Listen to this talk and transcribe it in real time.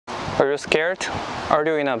Are you scared? Are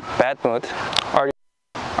you in a bad mood? Are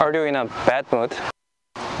you in a bad mood?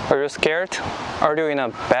 Are you scared? Are you in a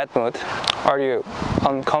bad mood? Are you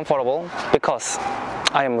uncomfortable because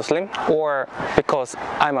I am Muslim, or because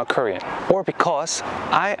I'm a Korean, or because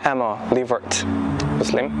I am a revert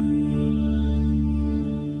Muslim?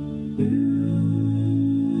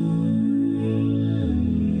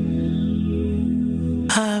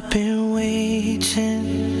 I've been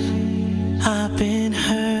waiting, I've been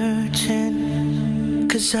hurting,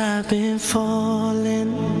 'cause I've been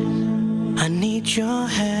falling, I need your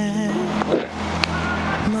help.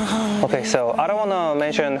 Okay, so I don't want to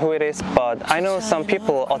mention who it is, but I know some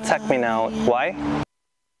people attack me now. Why?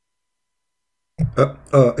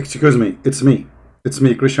 Excuse me, it's me,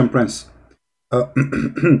 Christian Prince.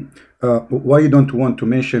 Why you don't want to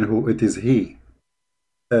mention who it is he?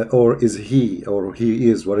 Or is he, or he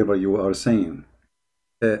is, whatever you are saying.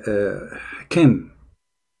 Kim,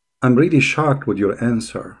 I'm really shocked with your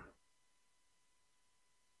answer.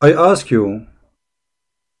 I ask you,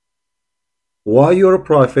 why your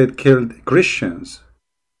prophet killed Christians?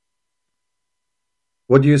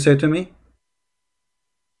 What do you say to me?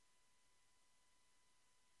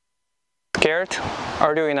 Scared?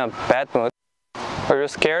 Are you in a bad mood? Are you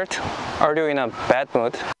scared? Are you in a bad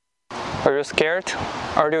mood? Are you scared?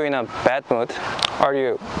 Are you in a bad mood? Are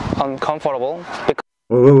you uncomfortable?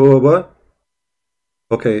 What?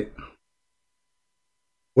 Okay.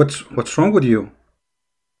 What's wrong with you?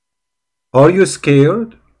 Are you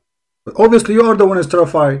scared? Obviously, you are the one who's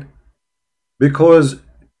terrified. Because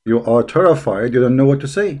you are terrified, you don't know what to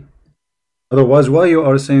say. Otherwise, why you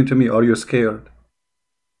are saying to me, are you scared?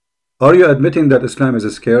 Are you admitting that Islam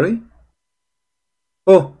is scary?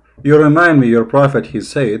 Oh, you remind me, your prophet, he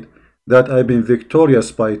said that I've been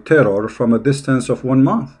victorious by terror from a distance of 1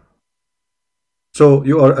 month. So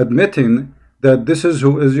you are admitting that this is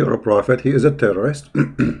who is your prophet, he is a terrorist.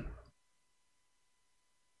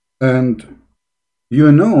 And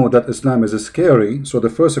you know that Islam is scary, so the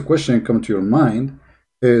first question come to your mind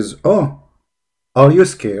is, oh, are you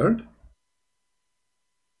scared?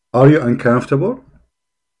 Are you uncomfortable?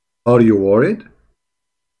 Are you worried?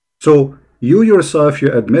 So you yourself,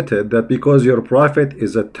 you admitted that because your prophet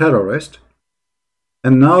is a terrorist,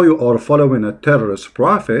 and now you are following a terrorist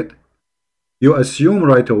prophet, you assume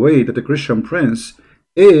right away that the Christian Prince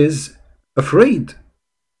is afraid.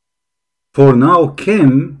 For now,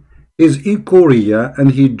 Kim is in Korea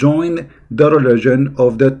and he joined the religion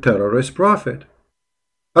of the terrorist prophet.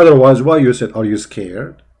 Otherwise, why you said, are you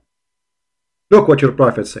scared? Look what your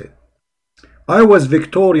prophet said. I was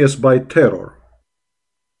victorious by terror.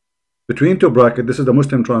 Between two brackets, this is the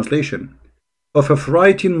Muslim translation, of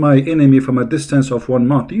affrighting my enemy from a distance of 1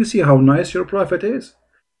 month. Do you see how nice your prophet is?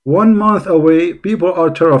 1 month away, people are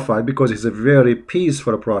terrified because he's a very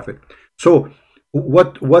peaceful prophet. So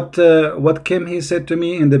what Kim he said to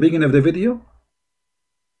me in the beginning of the video?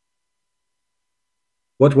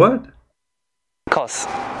 What? Because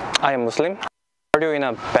I am Muslim. Are you in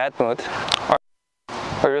a bad mood?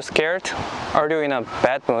 Are you scared? Are you in a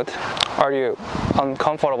bad mood? Are you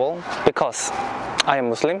uncomfortable because I am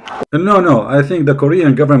Muslim? No, I think the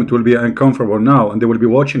Korean government will be uncomfortable now and they will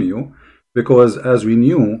be watching you, because as we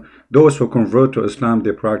knew, those who convert to Islam,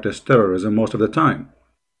 they practice terrorism most of the time.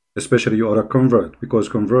 Especially you are a convert, because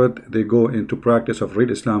convert, they go into practice of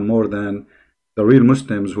real Islam more than the real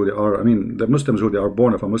Muslims who they are, I mean the Muslims who they are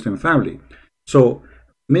born of a Muslim family. So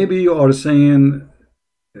maybe you are saying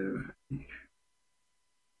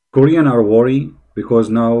Korean are worried because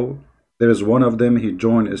now there is one of them, he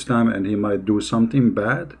joined Islam and he might do something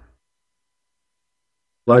bad,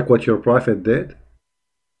 like what your prophet did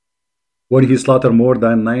when he slaughtered more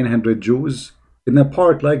than 900 Jews in a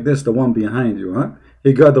park like this, the one behind you, huh?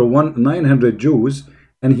 He gathered 900 Jews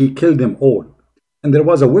and he killed them all. And there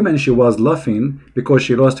was a woman, she was laughing because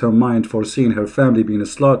she lost her mind for seeing her family being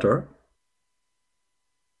slaughtered.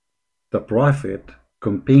 The prophet,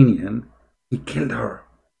 companion, he killed her.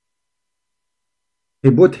 He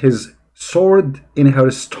put his sword in her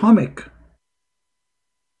stomach.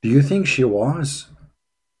 Do you think she was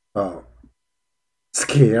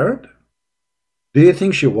scared? Do you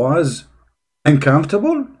think she was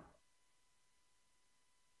uncomfortable?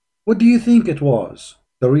 What do you think it was?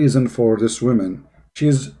 The reason for this woman,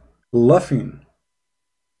 she's laughing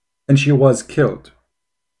and she was killed.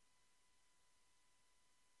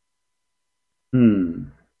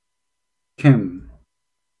 Kim,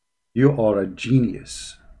 you are a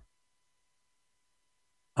genius.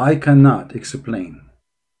 I cannot explain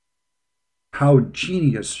how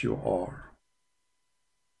genius you are.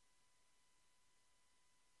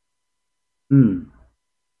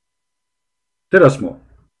 Tell us more.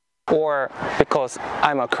 or because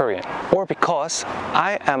I'm a Korean, or because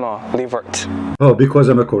I am a revert. Oh, because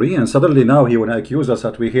I'm a Korean. Suddenly now he want to accuse us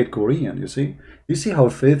that we hate Korean. You see? You see how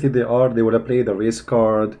filthy they are? They want to play the race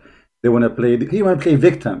card. They want to play, he want to play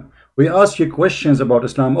victim. We ask you questions about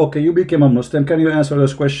Islam. Okay, you became a Muslim. Can you answer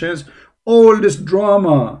those questions? All this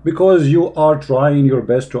drama because you are trying your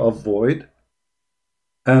best to avoid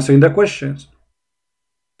answering the questions.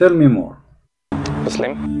 Tell me more.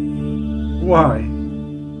 Muslim. Why?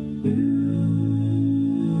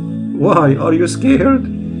 Why? Are you scared?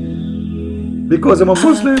 Because I'm a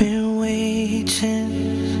Muslim?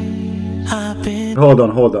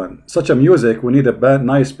 Hold on. Such a music, we need a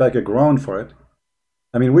nice background for it.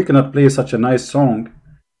 I mean, we cannot play such a nice song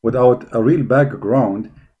without a real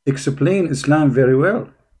background. Explain Islam very well.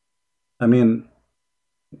 I mean,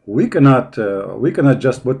 we cannot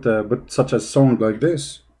just put such a song like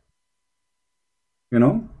this. You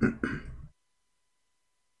know?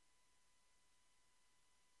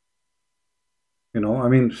 You know, I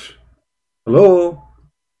mean, hello,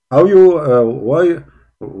 how you, why,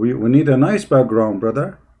 we need a nice background,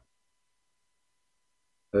 brother.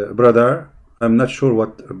 Brother, I'm not sure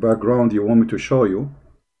what background you want me to show you.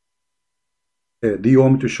 Do you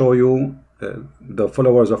want me to show you the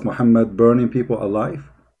followers of Muhammad burning people alive?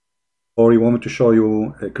 Or you want me to show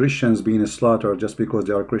you Christians being slaughtered just because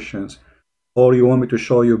they are Christians? Or you want me to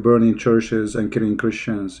show you burning churches and killing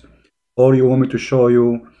Christians? Or you want me to show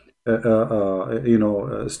you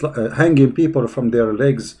hanging people from their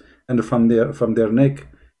legs and from their neck?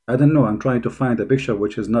 I don't know. I'm trying to find a picture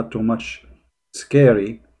which is not too much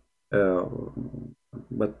scary,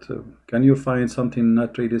 but can you find something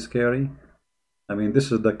not really scary? I mean,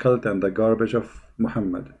 this is the cult and the garbage of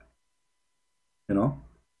Muhammad, you know.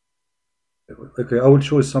 Okay, I will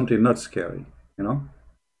choose something not scary, you know,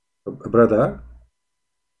 brother.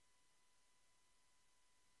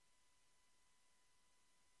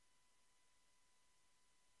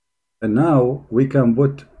 And now we can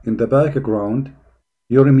put in the background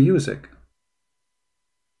your music.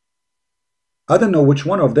 I don't know which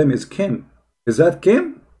one of them is Kim. Is that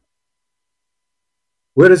Kim?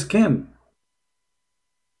 Where is Kim?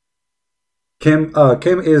 Kim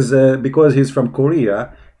is because he's from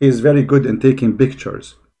Korea. He's very good in taking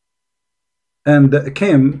pictures. And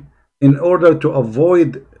Kim, in order to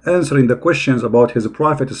avoid answering the questions about his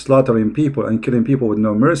prophet slaughtering people and killing people with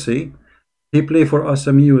no mercy, he play for us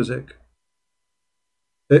some music.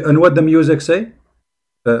 And what the music say?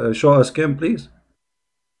 Show us, Kim, please.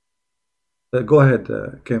 Go ahead,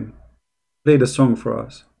 Kim. Play the song for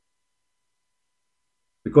us.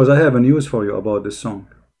 Because I have a news for you about this song.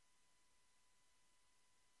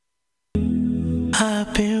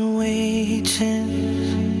 I've been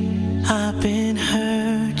waiting, I've been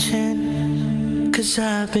hurting, 'cause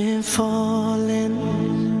I've been falling,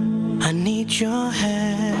 I need your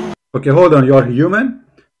help. Okay, hold on, you're human?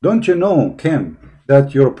 Don't you know, Kim,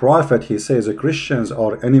 that your prophet, he says Christians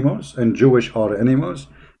are animals and Jewish are animals,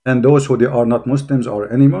 and those who they are not Muslims are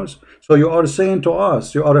animals? So you are saying to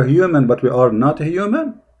us, you are a human, but we are not a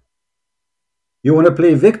human? You want to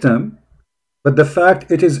play victim? But the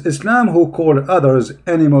fact it is Islam who call others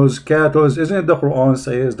animals, cattle. Isn't it the Quran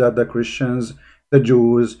says that the Christians, the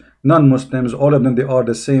Jews, non-Muslims, all of them, they are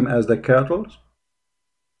the same as the cattle?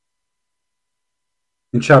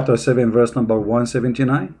 In chapter 7, verse number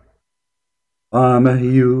 179. I'm a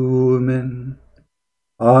human,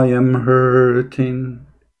 I am hurting.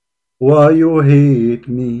 Why you hate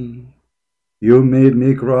me? You made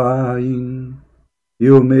me crying.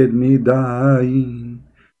 You made me dying.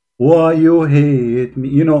 Why you hate me?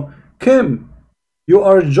 You know, Kim, you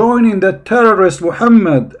are joining the terrorist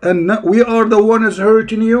Muhammad, and we are the ones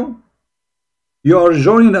hurting you. You are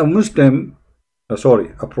joining a Muslim, a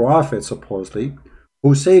prophet supposedly,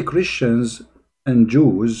 who say Christians and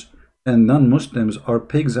Jews and non-Muslims are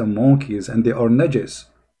pigs and monkeys and they are najis.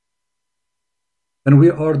 And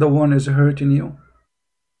we are the ones hurting you.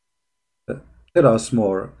 Tell us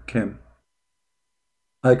more, Kim.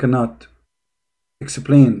 I cannot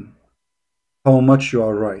explain how much you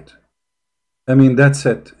are right. I mean, that's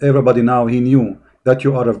it. Everybody now, he knew that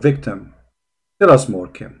you are a victim. Tell us more,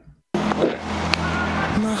 Kim.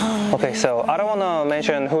 Okay, so I don't want to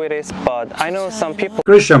mention who it is, but I know some people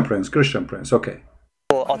Christian Prince, okay.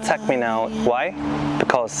 attack me now. Why?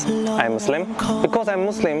 Because I'm Muslim. Because I'm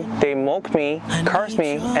Muslim, they mock me, curse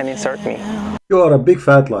me, and insult me. You are a big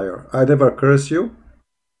fat liar. I never curse you.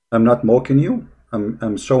 I'm not mocking you.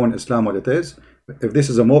 I'm showing Islam what it is. If this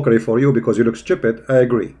is a mockery for you because you look stupid, I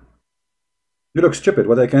agree. You look stupid.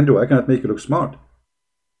 What I can do, I cannot make you look smart.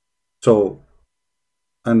 So,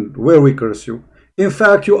 and where we curse you? In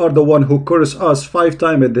fact, you are the one who curse us 5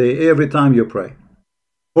 times a day every time you pray.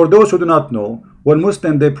 For those who do not know, when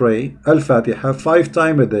Muslims they pray Al-Fatiha 5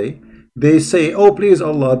 times a day, they say, oh please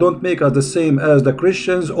Allah, don't make us the same as the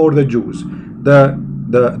Christians or the Jews,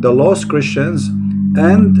 the lost Christians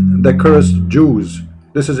and the cursed Jews.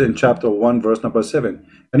 This is in chapter 1 verse number 7,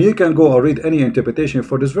 and you can go or read any interpretation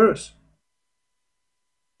for this verse.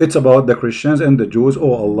 It's about the Christians and the Jews.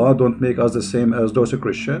 Oh Allah, don't make us the same as those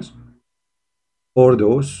Christians or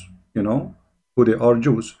those, you know, who they are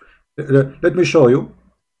Jews. Let me show you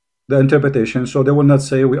the interpretation so they will not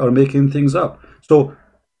say we are making things up. So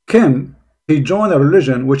Kim, he joined a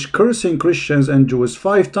religion which cursing Christians and Jews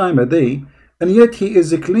 5 times a day, and yet he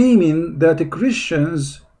is claiming that the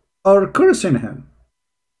Christians are cursing him.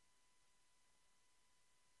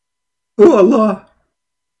 Oh Allah,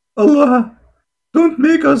 Allah, don't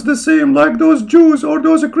make us the same like those Jews or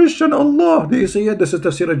those Christian. Allah, do you see it? This is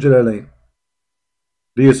Tafsir al-Jalalain.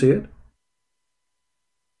 Do you see it?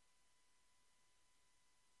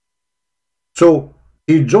 So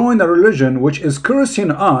he joined a religion which is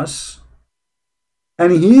cursing us,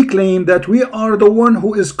 and he claimed that we are the one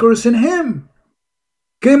who is cursing him.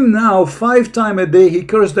 Kim now 5 times a day he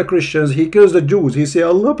cursed the Christians, he cursed the Jews. He say,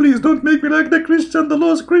 Allah, please don't make me like the Christian, the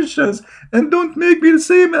lost Christians, and don't make me the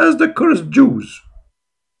same as the cursed Jews.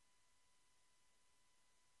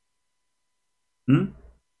 Do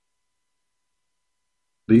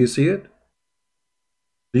you see it?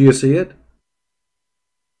 Do you see it?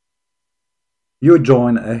 You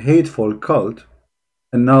join a hateful cult,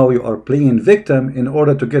 and now you are playing victim in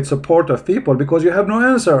order to get support of people because you have no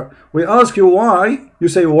answer. We ask you why, you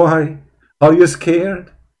say why? Are you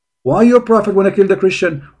scared? Why your prophet want to kill the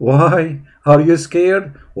Christian? Why? Are you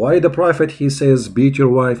scared? Why the prophet, he says, beat your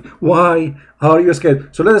wife? Why are you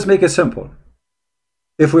scared? So let us make it simple.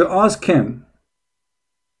 If we ask him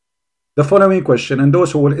the following question, and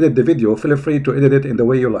those who will edit the video, feel free to edit it in the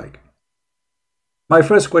way you like. My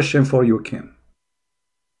first question for you, Kim.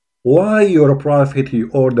 Why your prophet he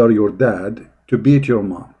order your dad to beat your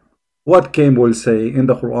mom? What Kim will say in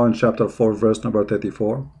the Quran chapter 4 verse number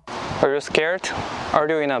 34? Are you scared? Are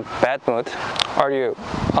you in a bad mood? Are you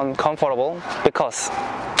uncomfortable because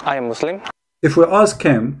I am Muslim? If we ask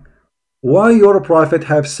Kim, why your prophet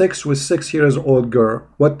have sex with 6-year-old girl,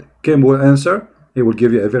 what Kim will answer? He will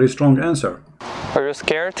give you a very strong answer. Are you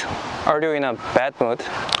scared? Are you in a bad mood?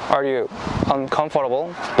 Are you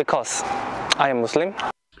uncomfortable because I am Muslim?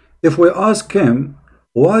 If we ask him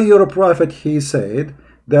why your prophet he said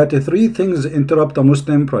that 3 things interrupt a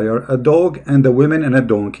Muslim prayer, a dog and the women and a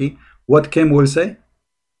donkey, what Kim will say?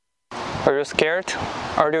 Are you scared?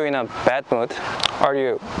 Are you in a bad mood? Are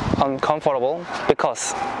you uncomfortable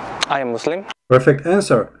because I am Muslim? Perfect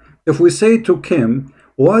answer. If we say to Kim,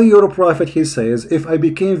 why your prophet he says, if I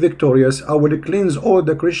became victorious, I will cleanse all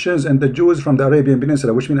the Christians and the Jews from the Arabian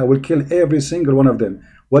Peninsula, which means I will kill every single one of them,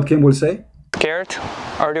 what Kim will say? Scared?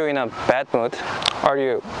 Are you in a bad mood? Are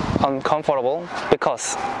you uncomfortable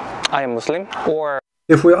because I am Muslim? Or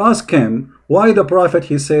if we ask him why the prophet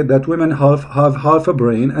he said that women have half a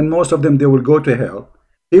brain and most of them they will go to hell,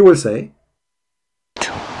 he will say,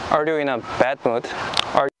 are you in a bad mood?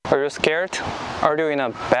 Are you scared? Are you in a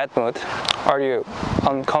bad mood? Are you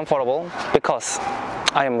uncomfortable because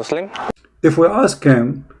I am Muslim? If we ask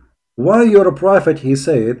him why your prophet he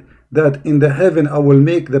said that in the heaven I will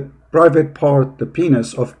make the private part, the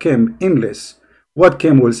penis of Kim, endless, what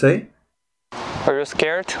Kim will say? Are you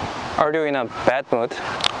scared? Are you in a bad mood?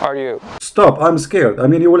 Are you... Stop, I'm scared. I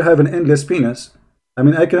mean, you will have an endless penis. I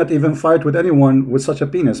mean, I cannot even fight with anyone with such a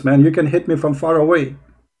penis, man. You can hit me from far away.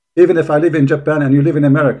 Even if I live in Japan and you live in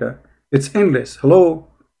America, it's endless. Hello?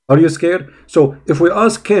 Are you scared? So if we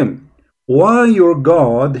ask him why your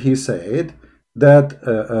God, he said that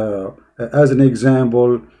as an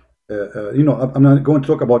example, you know, I'm not going to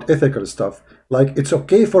talk about ethical stuff. Like it's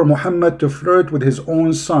okay for Mohammed to flirt with his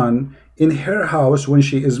own son in her house when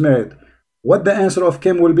she is married. What the answer of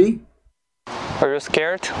Kim will be? Are you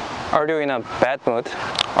scared? Are you in a bad mood?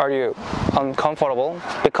 Are you uncomfortable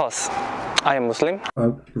because I am Muslim?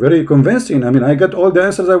 Very convincing. I mean, I got all the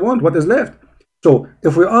answers I want. What is left? So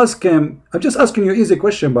if we ask him, I'm just asking you easy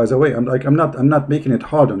question, by the way. I'm not making it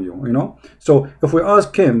hard on you, you know. So if we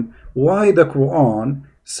ask him why the Quran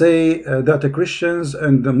say that the Christians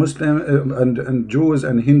and the Muslim and Jews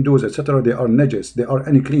and Hindus, etc., they are najis, they are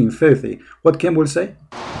unclean, filthy, what Kim will say?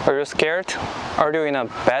 Are you scared? Are you in a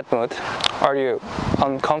bad mood? Are you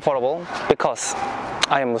uncomfortable because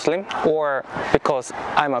I am Muslim or because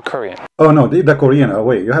I'm a Korean? Oh no, leave the Korean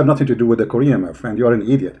away. You have nothing to do with the Korean, my friend. You are an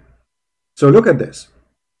idiot. So look at this.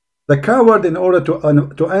 The coward, in order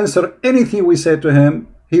to answer anything we say to him,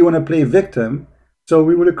 he want to play victim So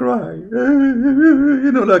we will cry,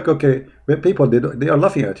 you know, like, okay, but people, they are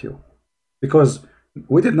laughing at you because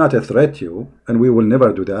we did not threat you, and we will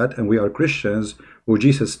never do that. And we are Christians who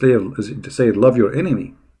Jesus said, love your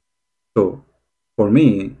enemy. So for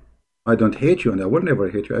me, I don't hate you, and I will never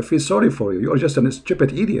hate you. I feel sorry for you. You are just a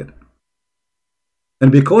stupid idiot.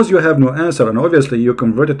 And because you have no answer, and obviously you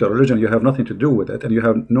converted to religion, you have nothing to do with it, and you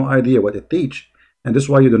have no idea what it teach, and this is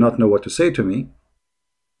why you do not know what to say to me.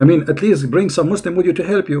 I mean, at least bring some Muslim with you to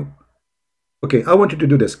help you. Okay, I want you to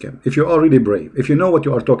do this, Kim. If you are really brave, if you know what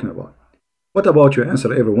you are talking about, what about you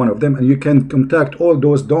answer every one of them, and you can contact all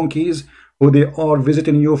those donkeys who they are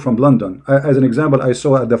visiting you from London. As an example, I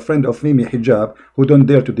saw the friend of Mimi Hijab, who don't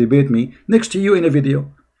dare to debate me, next to you in a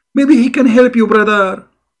video. Maybe he can help you, brother.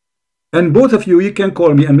 And both of you can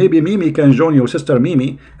call me, and maybe Mimi can join your sister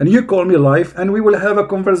Mimi, and you call me live, and we will have a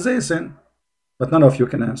conversation. But none of you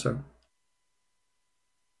can answer.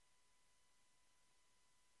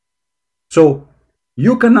 So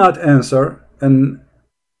you cannot answer, and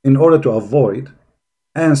in order to avoid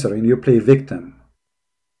answering, you play victim.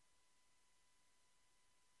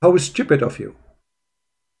 How stupid of you.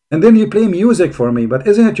 And then you play music for me. But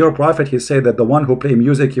isn't it your prophet? He said that the one who play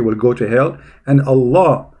music, he will go to hell, and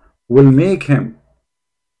Allah will make him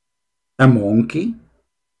a monkey.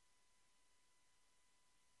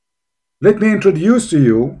 Let me introduce to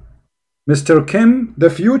you Mr. Kim, the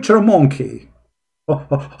future monkey.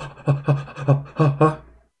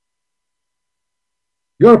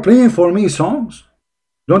 You are playing for me songs?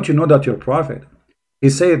 Don't you know that your prophet, he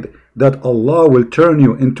said that Allah will turn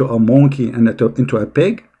you into a monkey and into a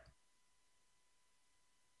pig?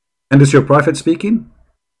 And is your prophet speaking?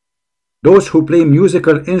 Those who play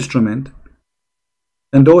musical instrument,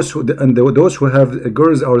 and those who have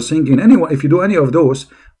girls are singing, anyone, if you do any of those,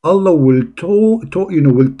 Allah will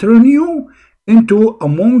will turn you into a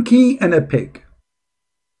monkey and a pig.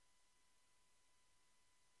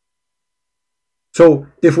 So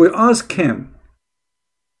if we ask Kim,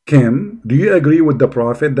 do you agree with the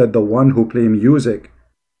prophet that the one who play music,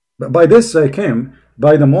 by this Kim,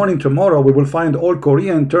 by the morning tomorrow we will find all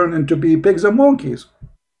Korean turn into be pigs and monkeys?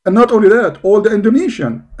 And not only that, all the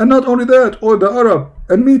Indonesian, and not only that, all the Arab,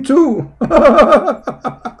 and me too.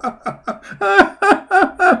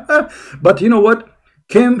 But you know what?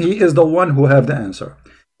 Kim, he is the one who have the answer.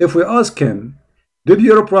 If we ask him, did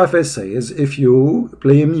your prophet says if you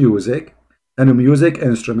play music and a music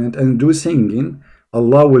instrument and do singing,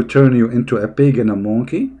 Allah will turn you into a pig and a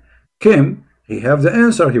monkey? Kim, he have the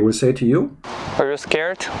answer. He will say to you, Are you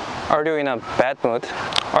scared? Are you in a bad mood?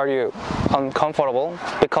 Are you uncomfortable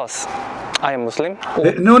because I am Muslim?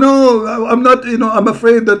 No, I'm not, I'm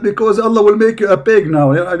afraid that because Allah will make you a pig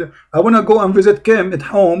now. I want to go and visit Kim at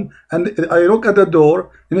home, and I look at the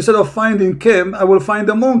door, and instead of finding Kim, I will find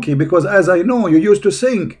a monkey, because as I know, you used to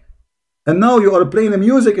sing. And now you are playing the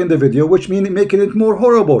music in the video, which means making it more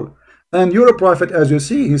horrible. And your prophet, as you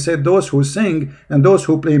see, he said those who sing and those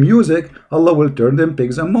who play music, Allah will turn them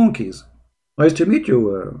pigs and monkeys. Nice to meet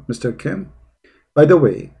you, Mr. Kim. By the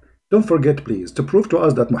way, don't forget, please, to prove to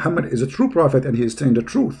us that Muhammad is a true prophet and he is telling the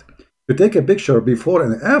truth, to take a picture before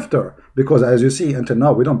and after, because as you see, until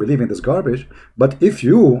now, we don't believe in this garbage. But if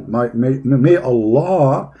you, may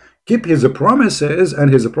Allah keep his promises,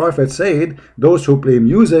 and his prophet said, those who play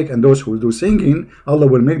music and those who do singing, Allah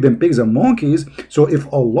will make them pigs and monkeys. So if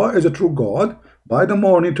Allah is a true God, by the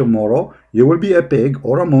morning tomorrow, you will be a pig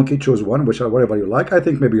or a monkey, choose one, whatever you like. I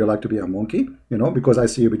think maybe you like to be a monkey, because I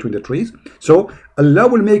see you between the trees. So Allah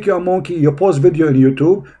will make you a monkey. You post video on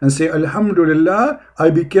YouTube and say, Alhamdulillah, I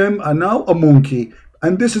became now a monkey.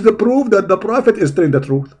 And this is the proof that the prophet is telling the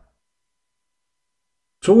truth.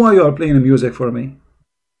 So why you are playing music for me?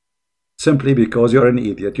 Simply because you're an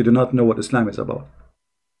idiot. You do not know what Islam is about.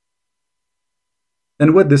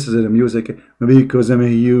 And what this is in the music? Because I'm a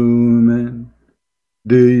human.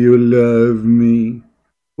 Do you love me?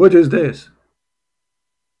 What is this?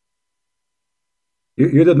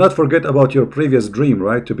 You did not forget about your previous dream,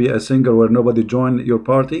 right? To be a singer where nobody joined your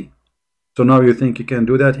party. So now you think you can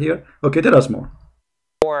do that here? Okay, tell us more.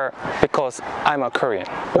 Or because I'm a Korean.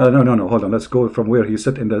 No. Hold on. Let's go from where he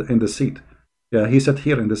sat in the seat. Yeah, he sat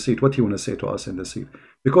here in the seat. What do you want to say to us in the seat?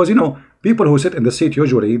 Because, people who sit in the seat,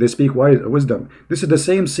 usually, they speak wisdom. This is the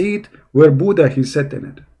same seat where Buddha, he sat in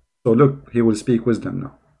it. So look, he will speak wisdom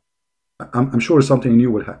now. I'm sure something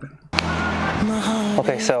new will happen.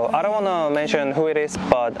 Okay, so I don't want to mention who it is,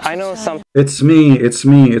 but I know some... It's me.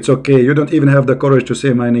 It's okay. You don't even have the courage to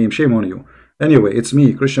say my name. Shame on you. Anyway, it's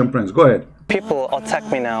me, Christian Prince. Go ahead. People attack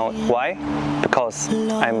me now. Why? Because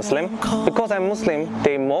I'm Muslim. Because I'm Muslim,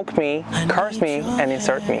 they mock me, curse me, and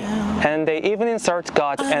insult me. And they even insult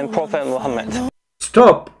God and Prophet Muhammad.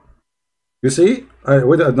 Stop. You see, I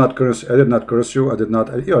did not curse. I did not curse you. I did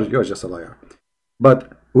not. You're just a liar.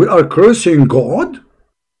 But we are cursing God,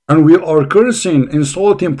 and we are cursing,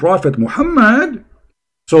 insulting Prophet Muhammad.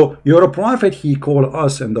 So you're a prophet. He called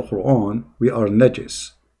us in the Quran. We are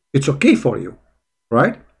najis. It's okay for you,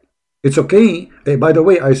 right? It's okay. By the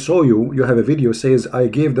way, I saw you. You have a video says I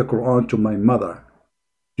gave the Quran to my mother.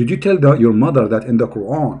 Did you tell your mother that in the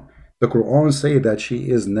Quran say that she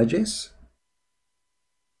is najis,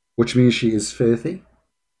 which means she is filthy?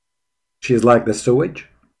 She is like the sewage.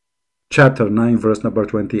 Chapter 9, verse number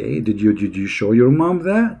 28. Did you show your mom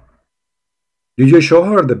that? Did you show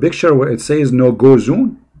her the picture where it says no go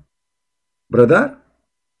zone? Brother,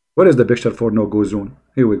 what is the picture for no go zone?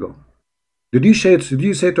 Here we go. Did you say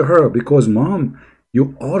to her, because mom,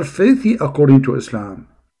 you are filthy according to Islam.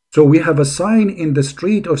 So we have a sign in the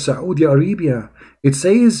street of Saudi Arabia. It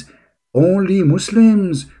says only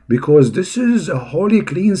Muslims, because this is a holy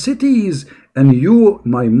clean cities. And you,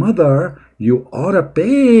 my mother, you are a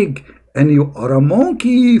pig and you are a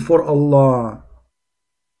monkey for Allah.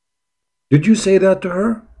 Did you say that to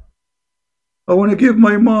her? I want to give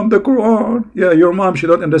my mom the Quran. Yeah, your mom, she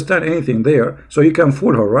don't understand anything there, so you can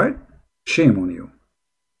fool her, right? Shame on you.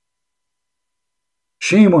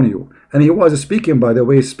 Shame on you. And he was speaking, by the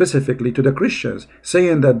way, specifically to the Christians,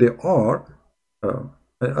 saying that they are,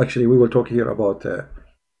 actually we will talk here about the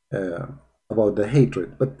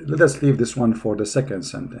hatred, but let us leave this one for the second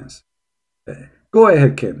sentence. Go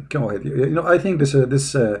ahead, Kim. Go ahead. You know, I think this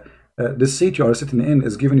seat you are sitting in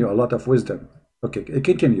is giving you a lot of wisdom. Okay,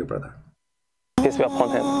 continue, brother. Peace be upon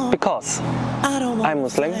him. Because I'm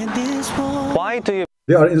Muslim. Why do you?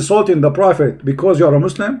 They are insulting the Prophet because you are a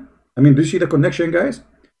Muslim. I mean, do you see the connection, guys?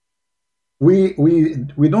 We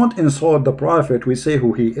don't insult the Prophet. We say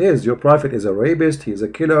who he is. Your Prophet is a rapist. He is a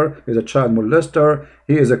killer. He is a child molester.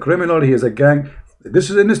 He is a criminal. He is a gang. This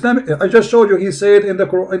is in Islam. I just showed you. He said in the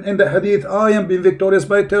Quran, in the Hadith, I am being victorious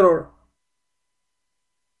by terror.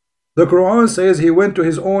 The Quran says he went to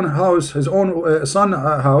his own house, his own son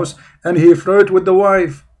house, and he flirted with the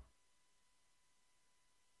wife.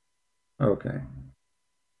 Okay.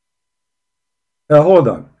 Hold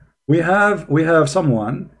on. We have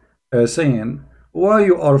someone saying, why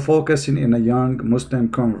you are focusing in a young Muslim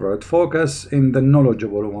convert? Focus in the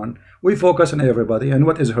knowledgeable one. We focus on everybody. And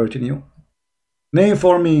what is hurting you? Name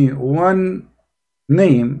for me one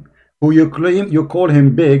name who you claim you call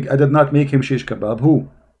him big. I did not make him shish kebab. Who?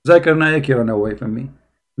 Zakir Naik, run away from me.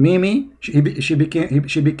 Mimi, she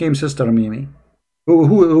became sister Mimi.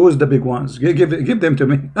 Who is the big ones? Give them to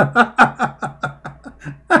me.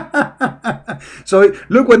 So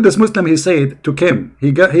look what this Muslim he said to Kim.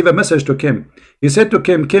 He gave a message to Kim. He said to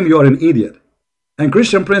Kim, Kim, you are an idiot. And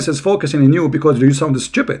Christian Prince is focusing on you because you sound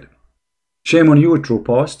stupid. Shame on you, true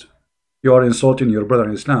post. You are insulting your brother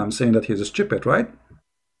in Islam, saying that he's stupid, right?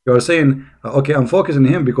 You are saying, okay, I'm focusing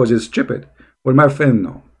on him because he's stupid. Well, my friend,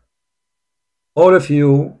 no. All of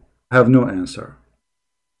you have no answer.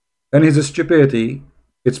 And his stupidity,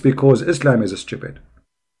 it's because Islam is stupid.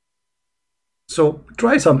 So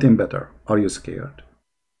try something better. Are you scared?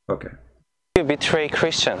 Okay. You betray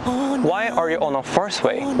Christian. Why are you on a false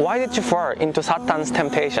way? Why did you fall into Satan's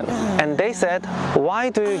temptation? And they said, why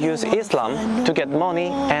do you use Islam to get money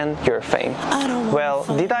and your fame? Well,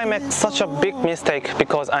 did I make such a big mistake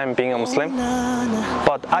because I'm being a Muslim?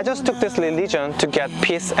 But I just took this religion to get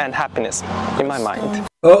peace and happiness in my mind.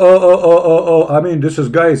 I mean, this is,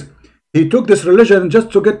 guys, he took this religion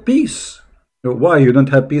just to get peace. Why? You don't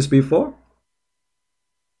have peace before?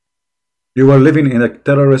 You were living in a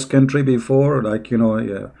terrorist country before, like, you know,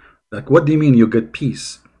 yeah. Like, what do you mean you get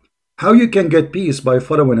peace? How you can get peace by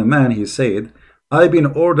following a man, he said, I've been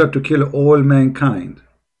ordered to kill all mankind.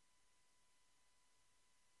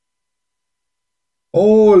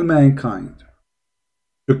 All mankind.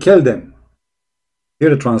 To kill them.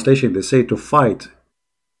 Here the translation, they say to fight.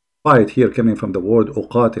 Fight here coming from the word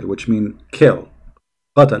uqatil, which means kill.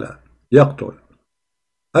 Qatala, yaqtul.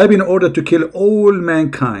 I've been ordered to kill all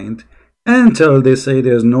mankind until they say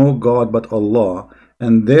there is no God but Allah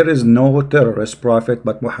and there is no terrorist prophet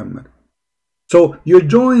but Muhammad. So you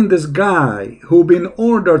join this guy who been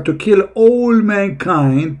ordered to kill all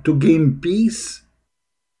mankind to gain peace.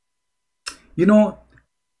 You know,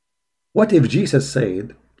 what if Jesus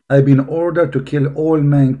said, I've been ordered to kill all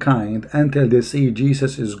mankind until they say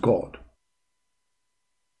Jesus is God?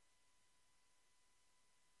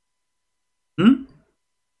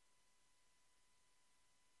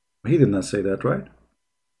 He did not say that, right?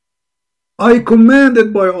 I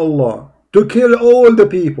commanded by Allah to kill all the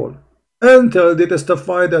people until they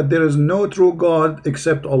testify that there is no true God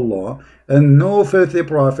except Allah and no filthy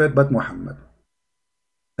prophet but Muhammad.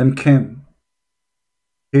 And Kim,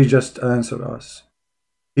 he just answered us.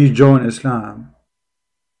 He joined Islam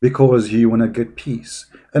because he want to get peace.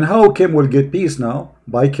 And how Kim will get peace now?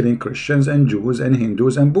 By killing Christians and Jews and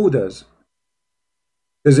Hindus and Buddhas.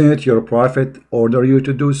 Isn't it your prophet order you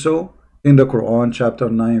to do so? In the Quran chapter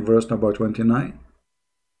 9 verse number 29.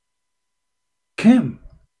 Kim,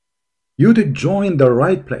 you did join the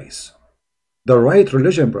right place, the right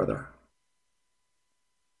religion, brother.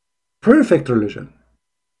 Perfect religion.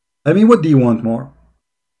 I mean, what do you want more?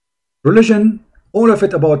 Religion, all of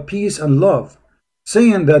it about peace and love,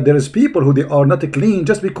 saying that there is people who they are not clean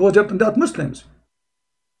just because they're not Muslims.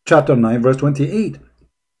 Chapter 9 verse 28.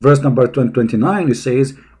 Verse number 29, it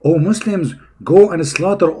says, "O Muslims, go and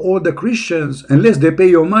slaughter all the Christians. Unless they pay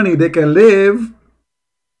you money, they can live."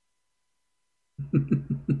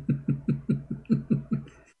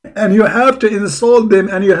 And you have to insult them,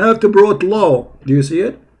 and you have to brought law. Do you see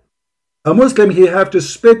it? A Muslim, he have to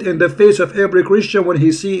spit in the face of every Christian when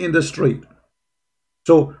he see in the street.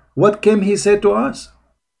 So what came he said to us?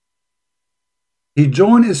 He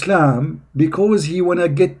joined Islam because he wanna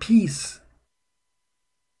get peace.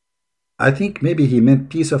 I think maybe he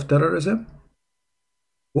meant peace of terrorism.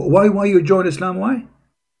 Why you join Islam? Why?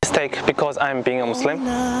 Mistake because I'm being a Muslim,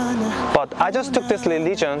 but I just took this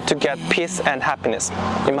religion to get peace and happiness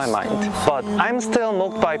in my mind. But I'm still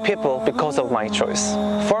mocked by people because of my choice.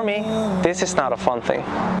 For me, this is not a fun thing.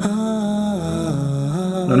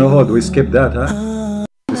 No, hold. We skip that, huh?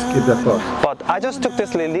 We skip that part. But I just took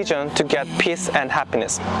this religion to get peace and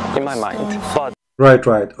happiness in my mind. But Right.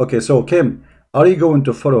 Okay, so Kim, are you going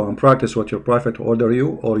to follow and practice what your prophet order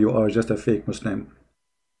you, or you are just a fake Muslim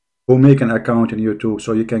who make an account in YouTube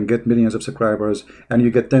so you can get millions of subscribers and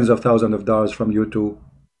you get tens of thousands of dollars from YouTube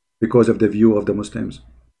because of the view of the Muslims?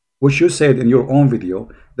 Which you said in your own video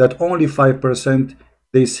that only 5%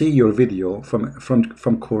 they see your video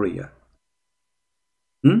from Korea.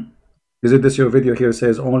 Is it this your video here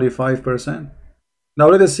says only 5%? Now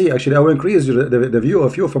let us see. Actually, I will increase the view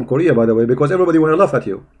of you from Korea, by the way, because everybody want to laugh at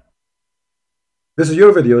you. This is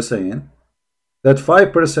your video saying that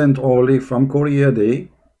 5% only from Korea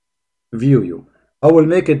they view you. I will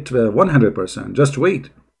make it 100%. Just wait.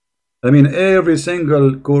 I mean, every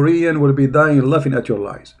single Korean will be dying laughing at your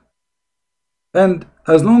lies. And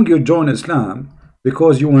as long you join Islam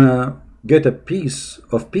because you want to get a piece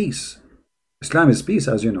of peace. Islam is peace,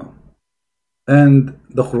 as you know. And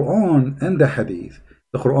the Quran and the Hadith.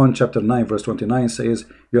 The Quran chapter 9 verse 29 says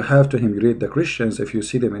you have to humiliate the Christians if you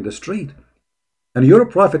see them in the street. And your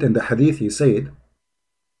prophet in the Hadith, he said,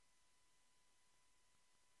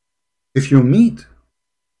 if you meet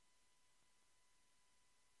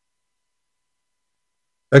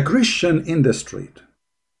a Christian in the street,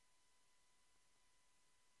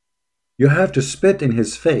 you have to spit in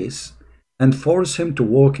his face and force him to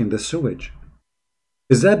walk in the sewage.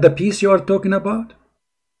 Is that the peace you are talking about?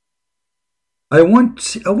 I want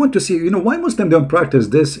to see, you know, why Muslims don't practice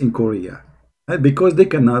this in Korea? Because they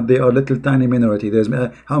cannot. They are a little tiny minority. There's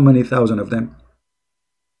how many thousand of them?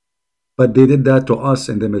 But they did that to us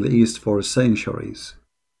in the Middle East for centuries.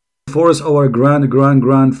 Force our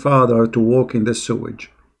grandfather to walk in the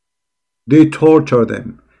sewage. They torture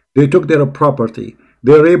them. They took their property.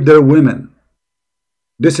 They raped their women.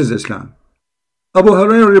 This is Islam. Abu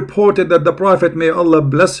Hurairah reported that the Prophet, may Allah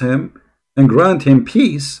bless him and grant him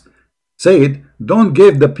peace, said, don't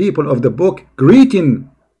give the people of the book greeting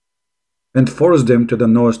and force them to the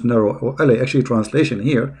most narrow alley. Actually, translation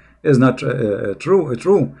here is not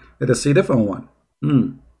true. Let us see different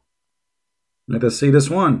one. Let us see this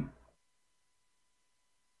one.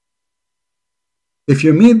 If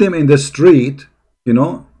you meet them in the street, you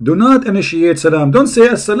know, do not initiate salam. Don't say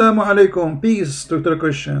assalamu alaikum, peace to the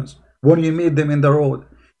Christians when you meet them in the road.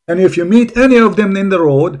 And if you meet any of them in the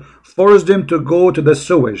road, force them to go to the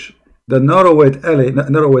sewage. The narrowest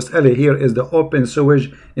alley here is the open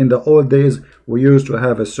sewage. In the old days, we used to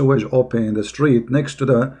have a sewage open in the street next to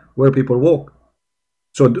the where people walk.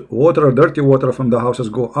 So water, dirty water from the houses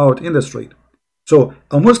go out in the street. So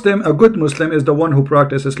a Muslim, a good Muslim, is the one who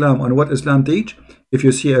practices Islam. And what Islam teach? If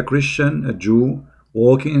you see a Christian, a Jew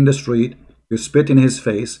walking in the street, you spit in his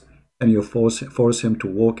face and you force him to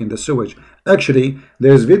walk in the sewage. Actually,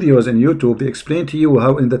 there's videos in YouTube. They explain to you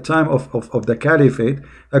how in the time of the Caliphate,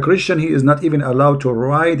 a Christian, he is not even allowed to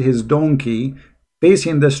ride his donkey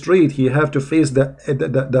facing the street. He have to face the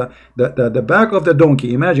back of the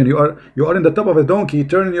donkey. Imagine you are in the top of a donkey,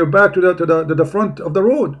 turning your back to the front of the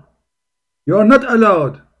road. You are not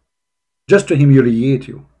allowed, just to humiliate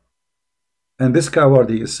you. And this coward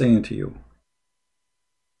is saying to you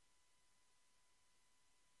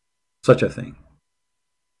such a thing.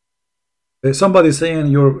 Somebody saying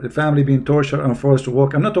your family being tortured and forced to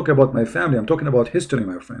work. I'm not talking about my family. I'm talking about history,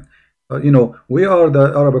 my friend. You know, we are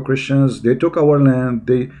the Arab Christians. They took our land.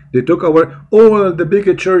 They took our all the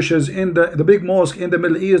big churches in the big mosque in the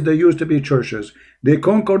Middle East. They used to be churches. They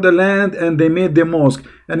conquered the land and they made the mosque.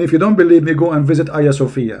 And if you don't believe me, go and visit Hagia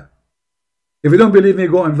Sophia. If you don't believe me,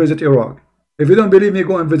 go and visit Iraq. If you don't believe me,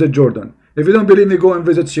 go and visit Jordan. If you don't believe me, go and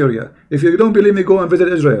visit Syria. If you don't believe me, go and visit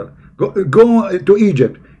Israel. Go to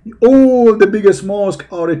Egypt. All the biggest mosques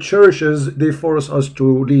are churches. They force us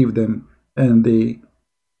to leave them and they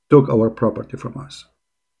took our property from us.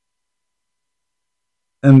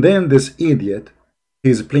 And then this idiot,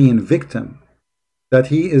 he's playing victim, that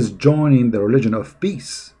he is joining the religion of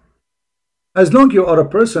peace. As long as you are a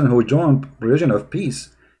person who joined religion of peace,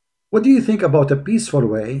 what do you think about a peaceful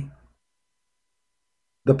way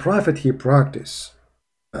the prophet he practiced?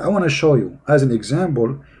 I want to show you as an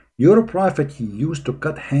example. Your prophet, he used to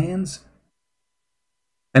cut hands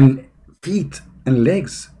and feet and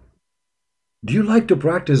legs. Do you like to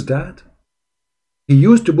practice that? He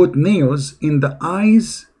used to put nails in the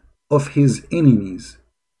eyes of his enemies.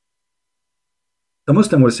 The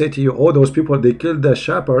Muslim will say to you, oh, those people, they killed the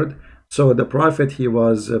shepherd, so the prophet, he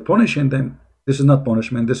was punishing them. This is not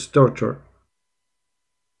punishment, this is torture.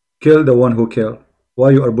 Kill the one who killed.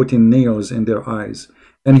 Why you are putting nails in their eyes?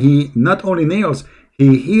 And he, not only nails,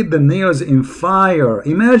 he hid the nails in fire.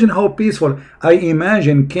 Imagine how peaceful. I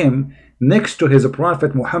imagine Kim next to his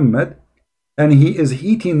prophet Muhammad, and he is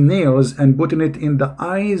heating nails and putting it in the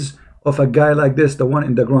eyes of a guy like this, the one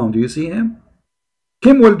in the ground. Do you see him?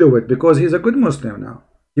 Kim will do it because he's a good Muslim now.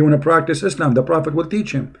 You want to practice Islam, the prophet will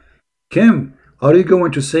teach him. Kim, are you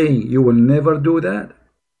going to say you will never do that?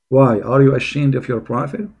 Why? Are you ashamed of your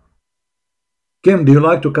prophet? Kim, do you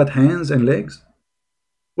like to cut hands and legs?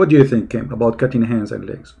 What do you think, Kim, about cutting hands and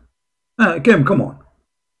legs? Kim, come on.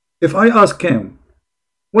 If I ask Kim,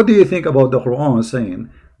 what do you think about the Quran saying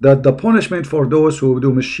that the punishment for those who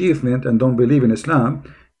do mischievement and don't believe in Islam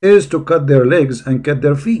is to cut their legs and cut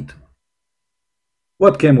their feet?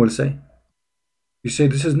 What Kim will say? You say,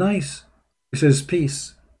 this is nice. This is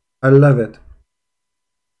peace. I love it.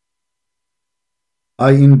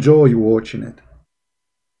 I enjoy watching it.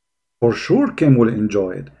 For sure Kim will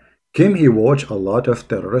enjoy it. Kim, he watched a lot of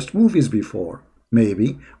terrorist movies before,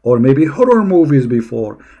 maybe, or maybe horror movies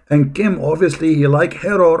before. And Kim, obviously, he like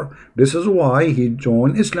horror. This is why he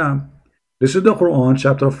joined Islam. This is the Quran,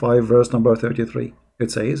 chapter 5, verse number 33.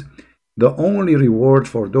 It says, the only reward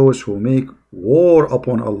for those who make war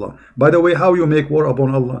upon Allah. By the way, how you make war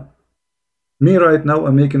upon Allah? Me right now,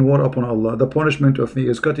 I'm making war upon Allah. The punishment of me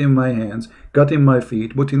is cutting my hands, cutting my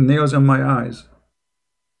feet, putting nails in my eyes.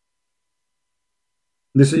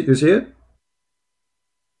 You see it?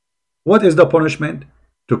 What is the punishment?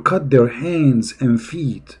 To cut their hands and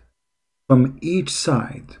feet from each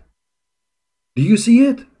side. Do you see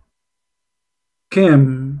it?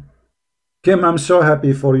 Kim, I'm so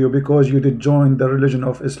happy for you because you did join the religion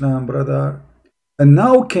of Islam, brother. And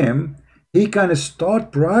now Kim, he can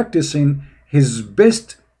start practicing his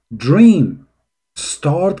best dream.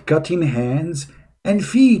 Start cutting hands and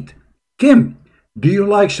feet. Kim, do you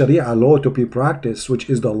like Sharia law to be practiced, which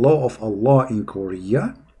is the law of Allah in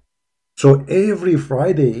Korea? So every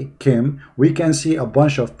Friday, Kim, we can see a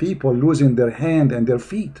bunch of people losing their hand and their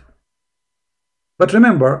feet. But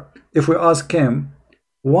remember, if we ask Kim,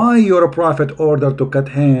 why your prophet ordered to cut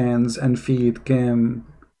hands and feet, Kim?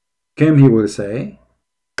 Kim, he will say,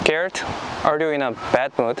 Scared? Are you in a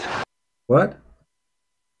bad mood? What?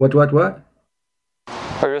 What?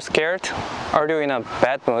 Are you scared? Are you in a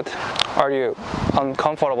bad mood? Are you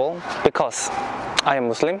uncomfortable because I am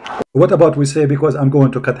Muslim? What about we say because I'm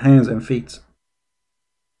going to cut hands and feet?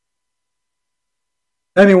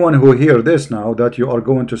 Anyone who hear this now that you are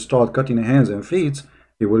going to start cutting hands and feet,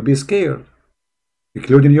 he will be scared,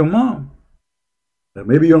 including your mom.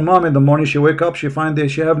 Maybe your mom in the morning she wake up, she find that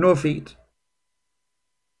she have no feet.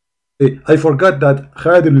 I forgot that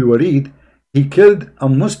Khalid al-Walid, he killed a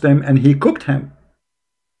Muslim and he cooked him.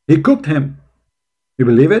 He cooked him. You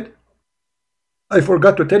believe it? I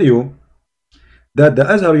forgot to tell you that the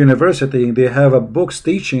Azhar University, they have a books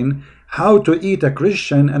teaching how to eat a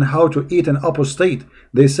Christian and how to eat an apostate.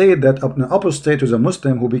 They say that an apostate is a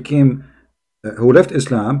Muslim who became, who left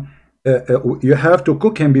Islam. You have to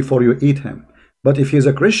cook him before you eat him. But if he is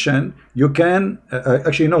a Christian, you can,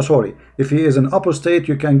 actually no, sorry. If he is an apostate,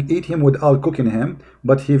 you can eat him without cooking him.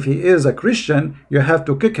 But if he is a Christian, you have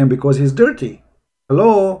to cook him because he's dirty.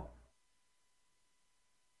 Hello?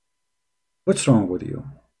 What's wrong with you?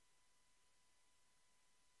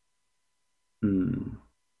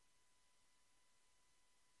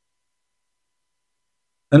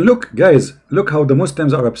 And look, guys, look how the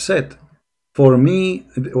Muslims are upset. For me,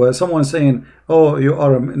 someone saying, oh, you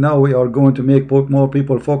are now we are going to make more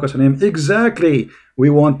people focus on him. Exactly. We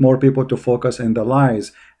want more people to focus on the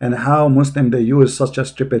lies and how Muslim they use such a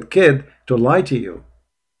stupid kid to lie to you.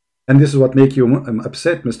 And this is what make you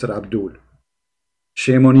upset, Mr. Abdul.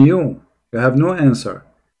 Shame on you. You have no answer.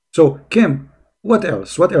 So, Kim, what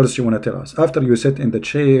else? What else you want to tell us? After you sit in the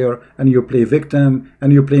chair and you play victim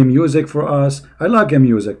and you play music for us. I like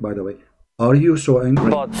music, by the way. Are you so angry?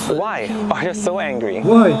 But why are you so angry?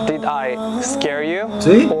 Why? Did I scare you?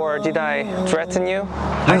 See? Or did I threaten you?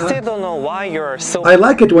 I still don't know why you're so... I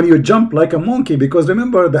like it when you jump like a monkey, because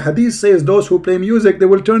remember the hadith says those who play music, they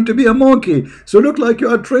will turn to be a monkey. So look like you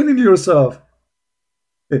are training yourself.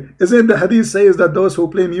 Isn't the hadith says that those who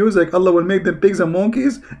play music, Allah will make them pigs and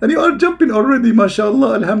monkeys? And you are jumping already,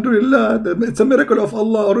 mashallah, alhamdulillah. It's a miracle of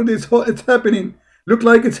Allah already. It's happening. Look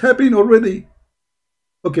like it's happening already.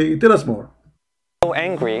 Okay, tell us more. So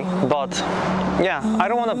angry, but yeah, I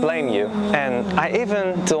don't want to blame you, and I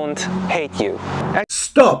even don't hate you.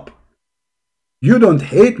 Stop. You don't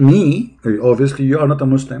hate me. Obviously you are not a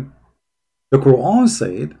Muslim. The Quran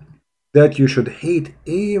said that you should hate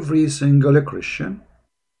every single Christian,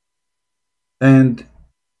 and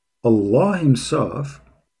Allah himself,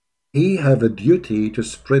 he have a duty to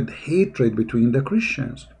spread hatred between the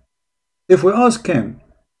Christians. If we ask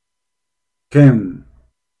Kim,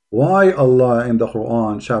 why Allah in the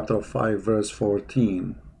Quran chapter 5 verse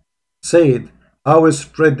 14 said, I will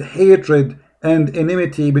spread hatred and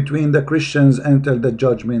enmity between the Christians until the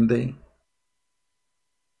judgment day?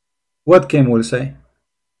 What Kim will say?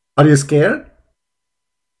 Are you scared?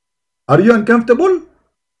 Are you uncomfortable?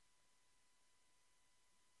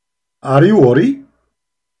 Are you worried?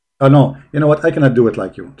 No, you know what, I cannot do it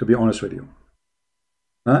like you, to be honest with you.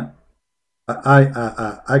 Huh?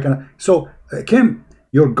 I cannot. So Kim,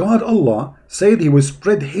 your God Allah said he will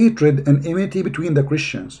spread hatred and enmity between the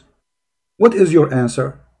Christians. What is your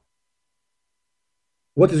answer?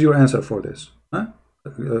 What is your answer for this? Huh?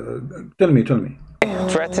 Tell me.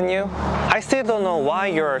 Threaten you? I still don't know why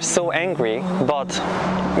you're so angry, but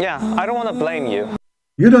yeah, I don't want to blame you.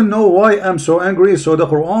 You don't know why I'm so angry, so the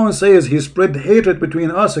Quran says he spread hatred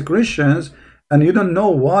between us Christians, and you don't know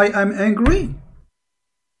why I'm angry?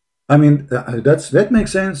 I mean, that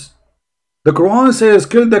makes sense. The Quran says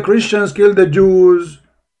kill the Christians, kill the Jews,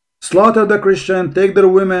 slaughter the Christian, take their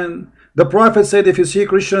women. The Prophet said if you see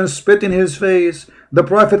Christians, spit in his face. The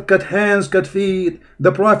Prophet cut hands, cut feet.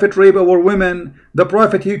 The Prophet raped our women. The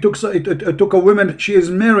Prophet, he took a woman, she is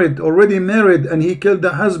married, already married, and he killed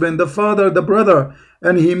the husband, the father, the brother,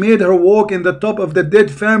 and he made her walk in the top of the dead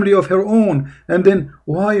family of her own. And then,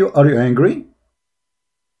 are you angry?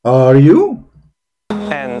 Are you?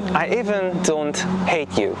 And I even don't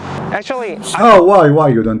hate you. Actually, why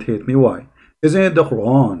you don't hate me? Why? Isn't it the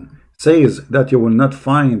Quran says that you will not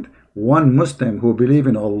find one Muslim who believe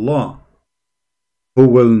in Allah who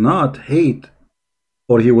will not hate,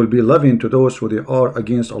 or he will be loving to those who they are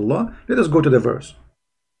against Allah? Let us go to the verse.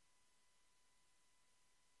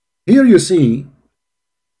 Here you see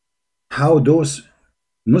how those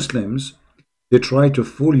Muslims, they try to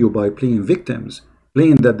fool you by playing victims,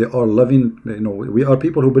 playing that they are loving. You know, we are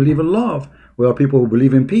people who believe in love. We are people who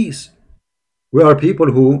believe in peace. We are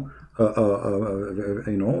people who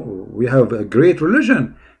you know, we have a great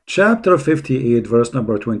religion. Chapter 58 verse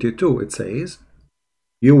number 22, it says,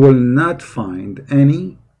 you will not find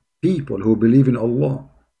any people who believe in Allah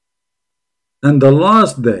and the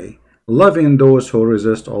last day loving those who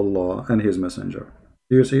resist Allah and his messenger.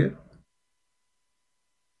 Do you see it?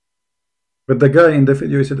 But the guy in the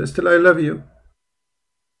video, he said, still I love you.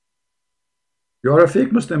 You are a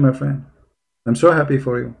fake Muslim, my friend. I'm so happy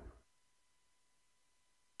for you.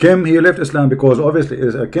 Kim, he left Islam because obviously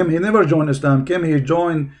Kim, he never joined Islam. Kim, he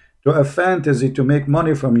joined to a fantasy to make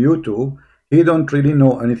money from YouTube. He don't really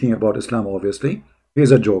know anything about Islam, obviously.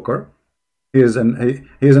 He's a joker. He is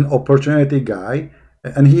an opportunity guy.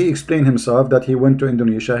 And he explained himself that he went to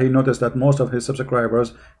Indonesia. He noticed that most of his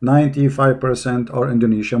subscribers, 95% are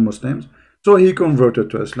Indonesian Muslims. So he converted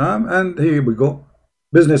to Islam, and here we go.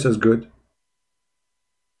 Business is good.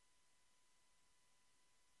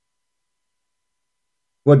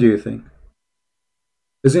 What do you think?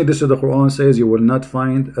 Isn't this what the Quran says? You will not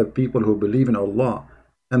find a people who believe in Allah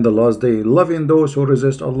and the last day, loving those who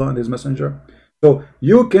resist Allah and his messenger. So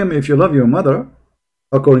you can, if you love your mother,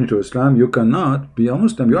 according to Islam, you cannot be a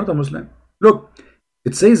Muslim. You are not a Muslim. Look,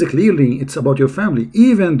 it says clearly it's about your family,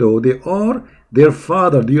 even though they are their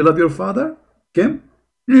father. Do you love your father, Kim?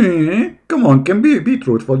 Come on, Kim, be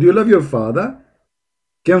truthful. Do you love your father?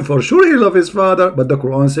 Kim, for sure he loves his father, but the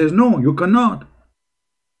Quran says no, you cannot.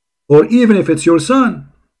 or even if it's your son,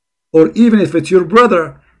 or even if it's your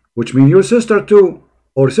brother, which means your sister too,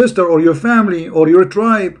 or sister, or your family, or your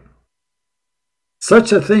tribe.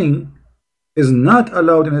 Such a thing is not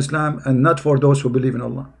allowed in Islam and not for those who believe in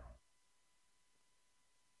Allah.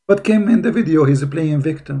 But Kim in the video, he's playing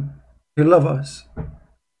victim. He loves us.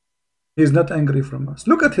 He's not angry from us.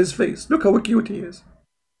 Look at his face. Look how cute he is.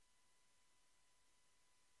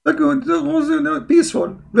 Look,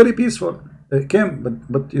 peaceful, very peaceful. Kim,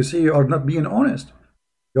 but you see, you are not being honest.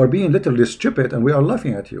 You are being literally stupid, and we are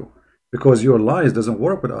laughing at you because your lies doesn't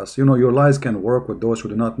work with us. You know, your lies can work with those who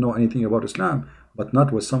do not know anything about Islam, but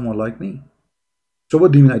not with someone like me. So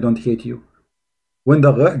what do you mean I don't hate you? When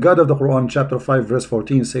the God of the Quran, chapter 5, verse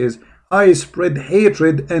 14 says, I spread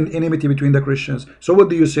hatred and enmity between the Christians. So what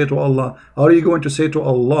do you say to Allah? Are you going to say to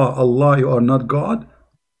Allah, Allah, you are not God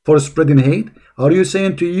for spreading hate? Are you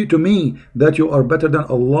saying to me that you are better than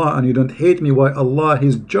Allah and you don't hate me? Why Allah,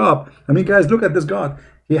 his job? I mean, guys, look at this God.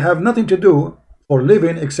 He have nothing to do for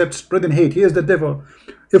living except spreading hate. He is the devil.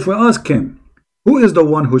 If we ask him, who is the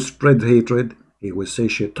one who spread hatred? He will say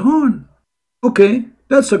Shaitan. Okay,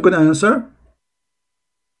 that's a good answer.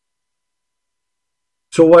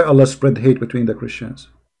 So why Allah spread hate between the Christians?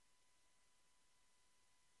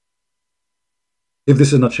 If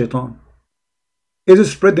this is not Shaitan. Is it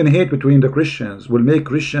spreading hate between the Christians will make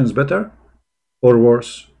Christians better or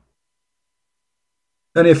worse?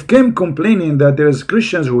 And if Kim complaining that there's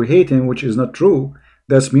Christians who hate him, which is not true,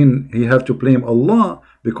 that means he have to blame Allah,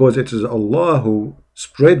 because it is Allah who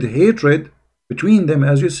spread hatred between them,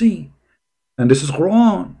 as you see. And this is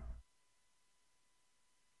Quran.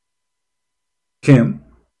 Kim,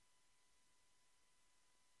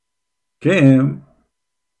 play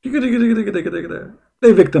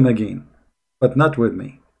victim again, but not with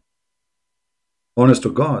me. Honest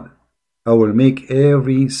to God, I will make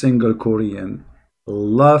every single Korean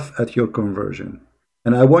laugh at your conversion,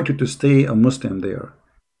 and I want you to stay a Muslim there.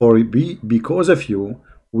 For because of you,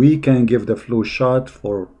 we can give the flu shot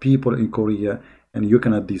for people in Korea, and you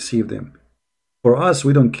cannot deceive them. For us,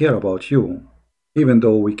 we don't care about you, even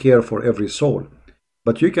though we care for every soul.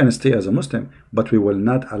 But you can stay as a Muslim, but we will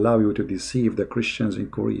not allow you to deceive the Christians in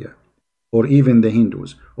Korea, or even the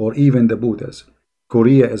Hindus, or even the Buddhas.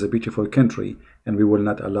 Korea is a beautiful country, and we will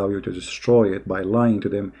not allow you to destroy it by lying to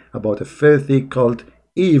them about a filthy, cult,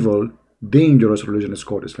 evil, dangerous religion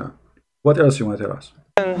called Islam. What else you want to tell us?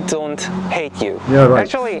 Don't hate you. Yeah, right.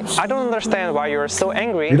 Actually, I don't understand why you're so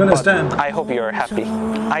angry. You don't understand. I hope you're happy.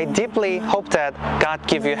 I deeply hope that God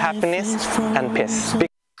give you happiness and peace.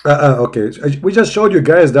 Okay, we just showed you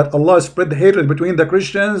guys that Allah spread hatred between the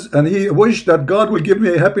Christians, and he wished that God will give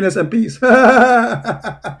me happiness and peace. Tell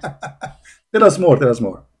us more, tell us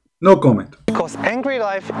more. No comment. Because angry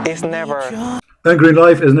life is never... Angry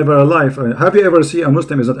life is never a life. Have you ever seen a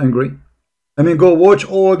Muslim is not angry? I mean, go watch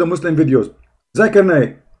all the Muslim videos. Zakir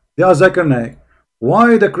Naik. Yeah, Zakir Naik.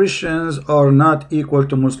 Why the Christians are not equal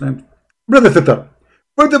to Muslims? Brother Fitar,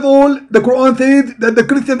 first of all, the Quran says that the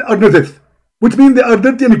Christians are najis, which means they are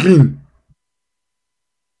dirty and clean.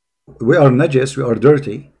 We are najis, we are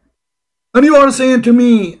dirty. And you are saying to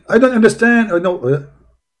me, I don't understand. No,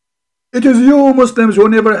 it is you Muslims who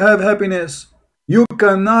never have happiness. You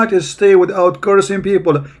cannot stay without cursing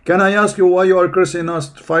people. Can I ask you why you are cursing us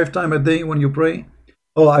 5 times a day when you pray?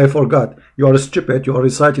 Oh, I forgot. You are stupid. You are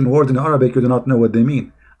reciting words in Arabic. You do not know what they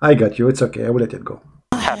mean. I got you. It's okay. I will let it go.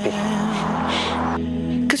 Happy.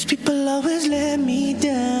 'Cause people always let me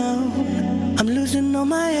down. I'm losing all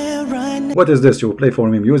my air right now. What is this? You will play for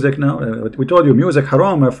me music now? We told you music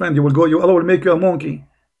haram, my friend. You will go. Allah will make you a monkey.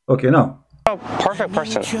 Okay, now. A perfect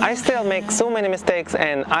person. I still make so many mistakes,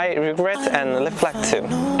 and I regret and reflect too.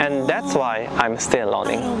 And that's why I'm still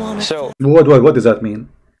learning. So What does that mean?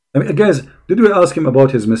 I mean, guys, did we ask him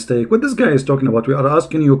about his mistake? What this guy is talking about? We are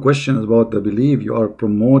asking you questions about the belief you are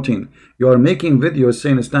promoting. You are making videos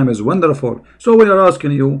saying Islam is wonderful. So we are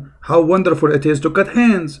asking you how wonderful it is to cut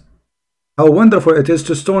hands, how wonderful it is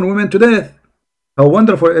to stone women to death, how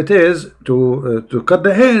wonderful it is to cut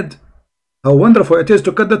the head, how wonderful it is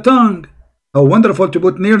to cut the tongue, how wonderful to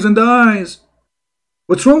put nails in the eyes.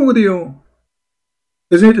 What's wrong with you?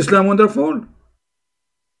 Isn't Islam wonderful?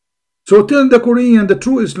 So tell the Korean the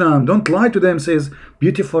true Islam. Don't lie to them. Says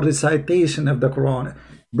beautiful recitation of the Quran.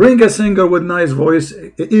 Bring a singer with nice voice.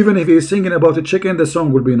 Even if he's singing about a chicken, the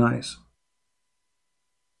song will be nice.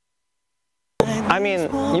 I mean,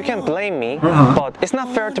 you can blame me, but it's not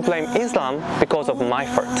fair to blame Islam because of my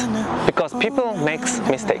fault. Because people make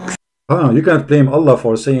mistakes. You can't blame Allah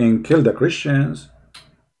for saying kill the Christians.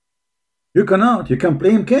 You cannot. You can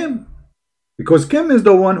blame Kim, because Kim is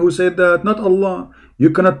the one who said that, not Allah. You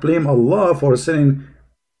cannot blame Allah for saying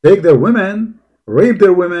take their women, rape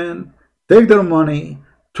their women, take their money,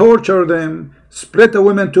 torture them, split a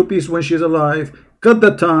woman to pieces when she's alive, cut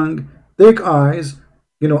the tongue, take eyes.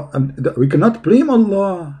 You know, we cannot blame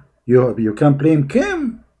Allah. You can blame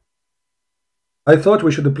Kim. I thought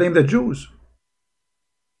we should blame the Jews.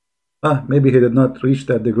 Maybe he did not reach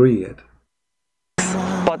that degree yet.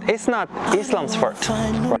 But it's not Islam's fault.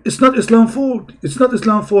 It's not Islam's fault. It's not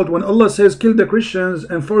Islam's fault when Allah says kill the Christians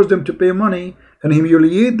and force them to pay money and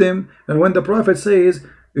humiliate them. And when the Prophet says,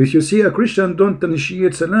 if you see a Christian, don't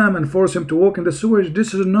initiate salam and force him to walk in the sewage.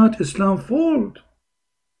 This is not Islam's fault.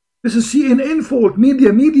 This is CNN fault.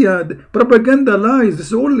 Media, propaganda, lies.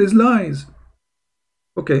 This all is lies.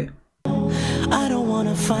 Okay. I don't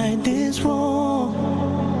wanna fight this war.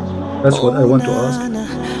 That's what I want to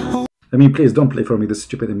ask. I mean, please don't play for me this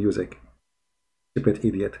stupid music. Stupid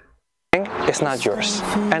idiot. It's not yours.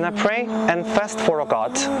 And I pray and fast for a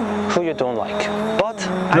God who you don't like. But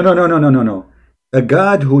no. A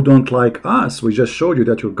God who don't like us. We just showed you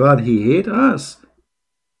that your God, he hate us.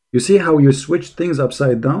 You see how you switch things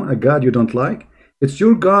upside down? A God you don't like? It's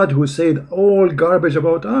your God who said all garbage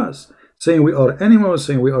about us. Saying we are animals,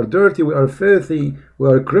 saying we are dirty, we are filthy, we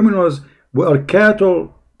are criminals, we are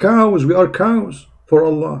cattle, cows, we are cows for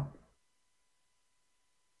Allah.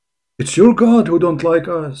 It's your God who don't like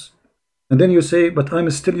us. And then you say, but I'm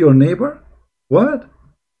still your neighbor? What?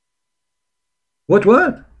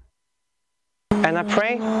 What? And I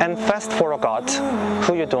pray and fast for a God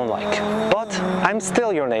who you don't like. But I'm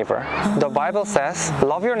still your neighbor. The Bible says,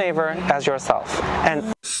 love your neighbor as yourself.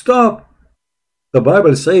 And stop. The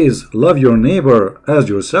Bible says, love your neighbor as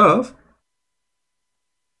yourself.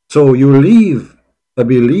 So you leave a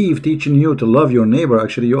belief teaching you to love your neighbor.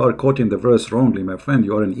 Actually, you are quoting the verse wrongly, my friend.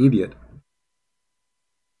 You are an idiot.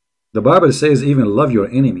 The Bible says even love your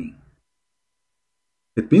enemy.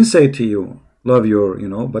 It been said to you, love your,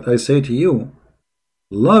 but I say to you,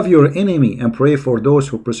 love your enemy and pray for those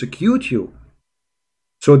who persecute you.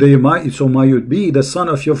 So might you be the son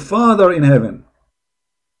of your Father in heaven.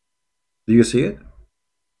 Do you see it?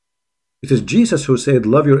 It is Jesus who said,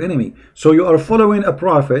 love your enemy. So you are following a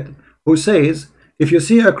prophet who says, if you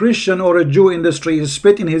see a Christian or a Jew in the street,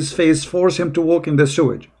 spit in his face, force him to walk in the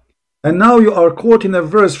sewage. And now you are quoting a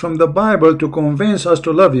verse from the Bible to convince us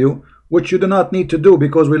to love you, which you do not need to do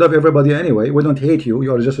because we love everybody anyway. We don't hate you.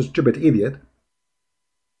 You are just a stupid idiot.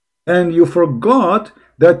 And you forgot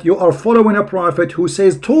that you are following a prophet who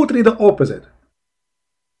says totally the opposite.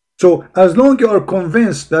 So as long as you are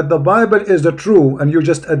convinced that the Bible is the true and you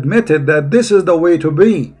just admitted that this is the way to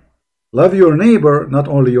be, love your neighbor, not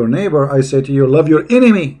only your neighbor, I say to you, love your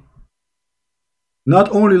enemy.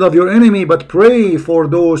 Not only love your enemy, but pray for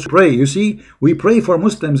those who pray. You see, we pray for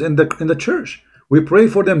Muslims in the church. We pray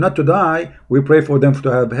for them not to die. We pray for them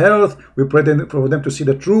to have health. We pray for them to see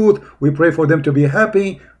the truth. We pray for them to be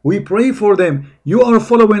happy. We pray for them. You are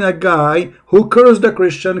following a guy who cursed the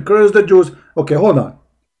Christian, cursed the Jews. Okay, hold on.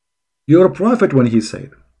 You're a prophet when he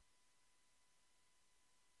said,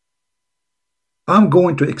 I'm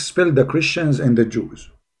going to expel the Christians and the Jews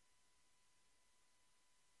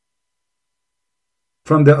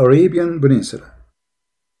from the Arabian Peninsula.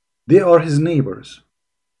 They are his neighbors.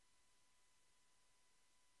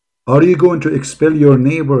 Are you going to expel your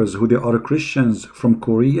neighbors who they are Christians from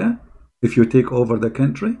Korea if you take over the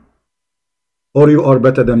country? Or you are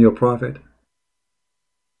better than your prophet?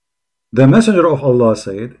 The messenger of Allah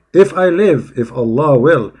said, if I live, if Allah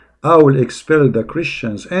will, I will expel the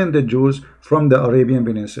Christians and the Jews from the Arabian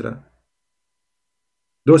Peninsula.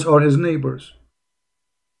 Those are his neighbors.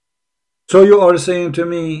 So you are saying to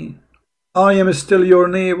me, I am still your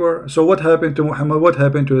neighbor. So what happened to Muhammad? What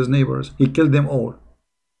happened to his neighbors? He killed them all.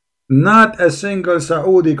 Not a single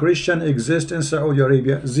Saudi Christian exists in Saudi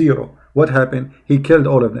Arabia. Zero. What happened? He killed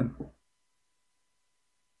all of them.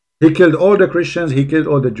 He killed all the Christians. He killed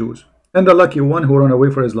all the Jews. And the lucky one who ran away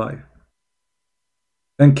for his life.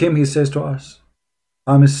 And Kim, he says to us,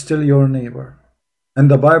 I'm still your neighbor. And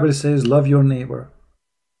the Bible says, love your neighbor.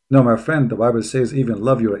 No, my friend, the Bible says even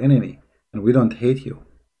love your enemy. And we don't hate you.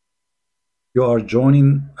 You are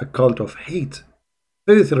joining a cult of hate.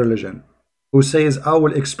 Faith religion. Who says, I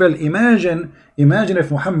will expel. Imagine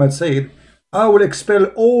if Muhammad said, I will expel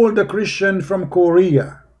all the Christians from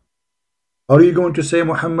Korea. Are you going to say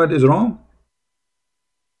Muhammad is wrong?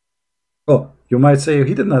 Oh, you might say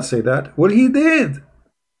he did not say that. Well, he did.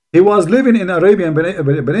 He was living in Arabian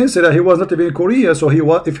Peninsula. He was not living in Korea. So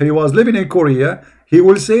if he was living in Korea, he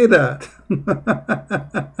will say that.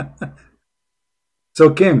 So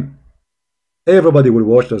Kim, everybody will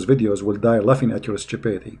watch those videos, will die laughing at your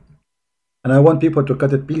stupidity. And I want people to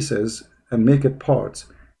cut it pieces and make it parts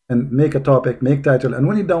and make a topic, make title, and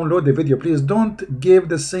when you download the video, please don't give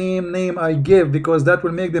the same name I give, because that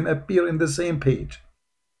will make them appear in the same page.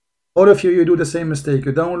 All of you do the same mistake.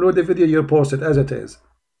 You download the video, you post it as it is.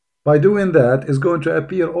 By doing that, it's going to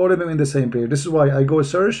appear all of them in the same page. This is why I go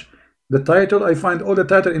search the title, I find all the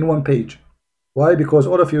title in one page. Why? Because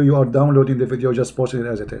all of you are downloading the video, just posting it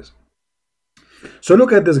as it is. So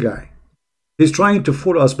look at this guy. He's trying to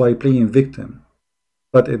fool us by playing victim,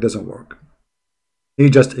 but it doesn't work. He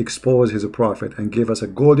just exposed his prophet and gave us a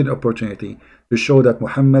golden opportunity to show that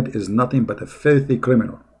Muhammad is nothing but a filthy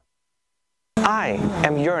criminal. I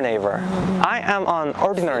am your neighbor. I am an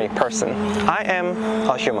ordinary person. I am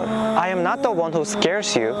a human. I am not the one who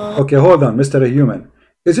scares you. Okay, hold on, Mr. Human.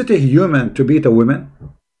 Is it a human to beat a woman?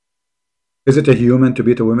 Is it a human to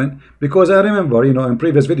beat a woman? Because I remember, you know, in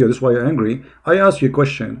previous video, this is why you're angry, I asked you a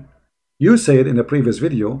question. You said in the previous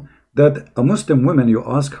video that a Muslim woman, you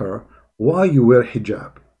ask her, why you wear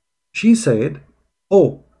hijab? She said,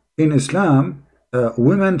 oh, in Islam,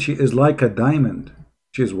 woman, she is like a diamond.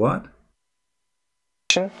 She is what?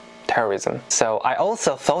 Terrorism. So I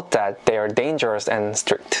also thought that they are dangerous and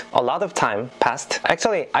strict. A lot of time passed.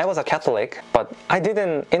 Actually, I was a Catholic, but I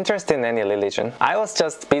didn't interest in any religion. I was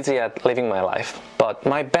just busy at living my life. But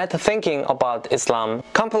my bad thinking about Islam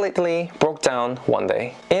completely broke down one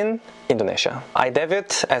day in Indonesia. I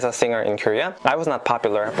debuted as a singer in Korea. I was not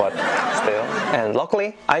popular, but still. And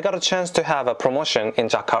luckily, I got a chance to have a promotion in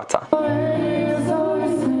Jakarta.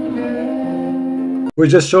 We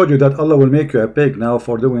just showed you that Allah will make you a pig now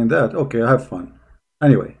for doing that. Okay, have fun.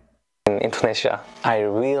 Anyway. In Indonesia, I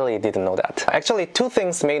really didn't know that. Actually, two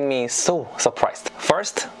things made me so surprised.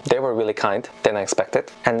 First, they were really kind than I expected.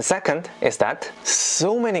 And second is that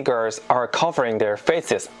so many girls are covering their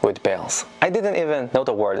faces with veils. I didn't even know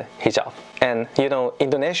the word hijab. And you know,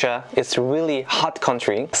 Indonesia is a really hot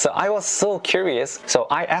country. So I was so curious. So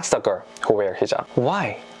I asked a girl who wear hijab,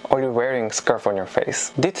 why are you wearing scarf on your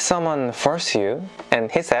face? Did someone force you?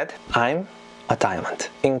 And he said, I'm a diamond.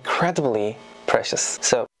 Incredibly precious.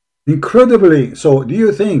 So incredibly. So do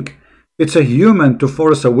you think it's a human to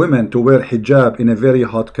force a woman to wear hijab in a very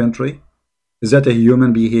hot country? Is that a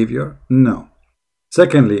human behavior? No.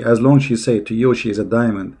 Secondly, as long as she say to you she is a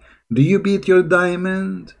diamond, do you beat your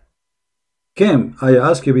diamond? Kim, I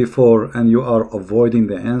asked you before and you are avoiding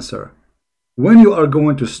the answer. When you are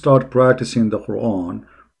going to start practicing the Quran,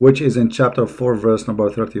 which is in chapter 4 verse number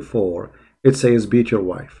 34, it says beat your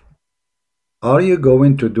wife. Are you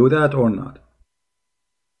going to do that or not?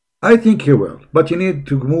 I think you will, but you need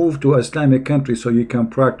to move to Islamic country so you can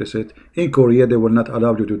practice it. In Korea, they will not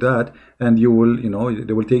allow you to do that, and you will, you know,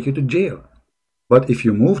 they will take you to jail. But if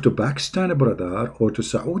you move to Pakistan, brother, or to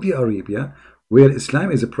Saudi Arabia, where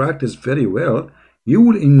Islam is practiced very well, you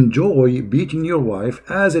will enjoy beating your wife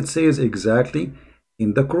as it says exactly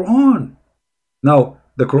in the Quran. Now,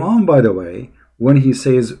 the Quran, by the way, when he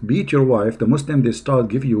says beat your wife, the Muslim, they start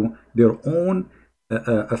give you their own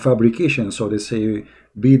fabrication. So they say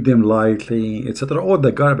beat them lightly, etc. All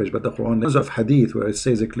the garbage. But the Quran is of hadith where it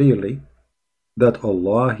says clearly that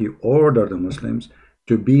Allah, he ordered the Muslims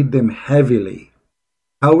to beat them heavily.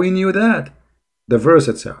 How we knew that? The verse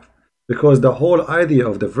itself. Because the whole idea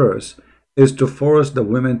of the verse is to force the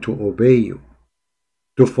women to obey you.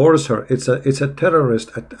 To force her. It's a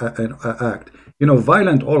terrorist act. You know,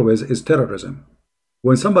 violent always is terrorism.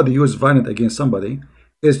 When somebody uses violence against somebody,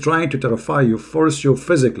 is trying to terrify you, force you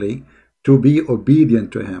physically to be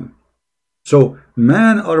obedient to him. So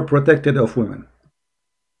men are protected of women.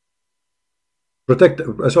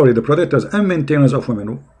 The protectors and maintainers of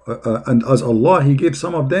women, and as Allah, he gives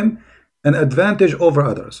some of them an advantage over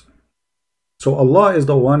others. So Allah is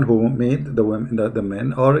the one who made the women, the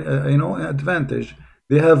men are you know, an advantage.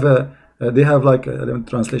 They have like the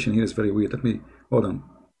translation here is very weird. Let me hold on.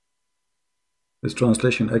 This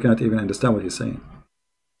translation, I cannot even understand what he's saying.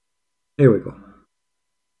 Here we go.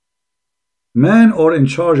 Men are in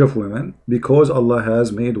charge of women because Allah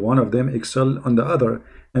has made one of them excel on the other,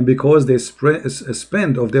 and because they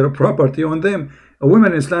spend of their property on them. A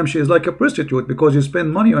woman in Islam, she is like a prostitute because you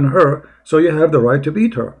spend money on her, so you have the right to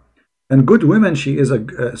beat her. And good women, she is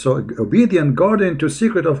so obedient, guardian to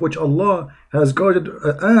secret of which Allah has guarded.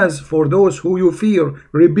 As for those who you fear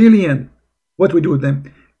rebellion, what we do with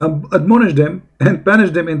them? Admonish them and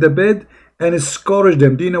punish them in the bed and scourge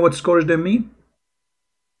them. Do you know what scourge them mean?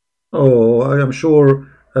 Oh, I am sure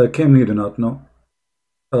Kim, you do not know.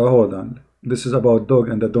 Hold on. This is about dog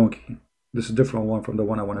and the donkey. This is a different one from the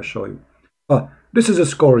one I want to show you. This is a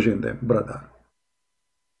scourging them, brother.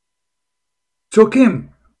 So Kim,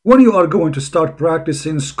 when you are going to start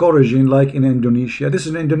practicing scourging like in Indonesia, this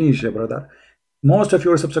is in Indonesia, brother. Most of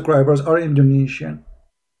your subscribers are Indonesian.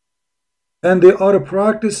 and they are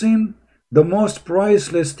practicing the most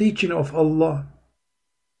priceless teaching of Allah,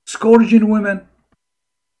 scourging women.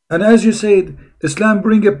 And as you said, Islam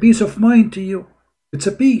bring a peace of mind to you. It's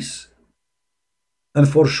a peace. And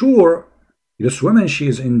for sure, this woman, she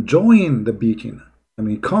is enjoying the beating. I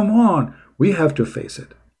mean, come on, we have to face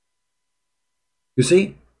it. You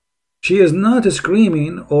see, she is not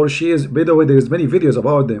screaming, or she is, by the way, there's many videos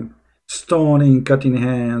about them, stoning, cutting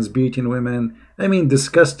hands, beating women. I mean,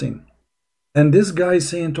 disgusting. And this guy is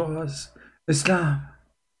saying to us, Islam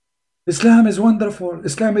is wonderful.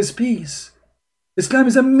 Islam is peace. Islam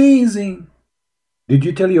is amazing. Did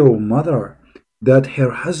you tell your mother that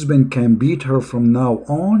her husband can beat her from now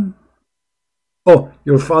on? Oh,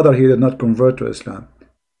 your father, he did not convert to Islam,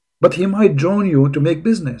 but he might join you to make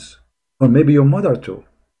business, or maybe your mother too.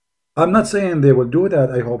 I'm not saying they will do that,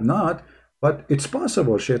 I hope not, but it's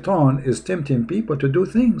possible. Shaitan is tempting people to do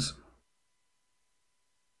things.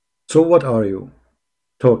 So what are you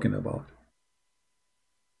talking about?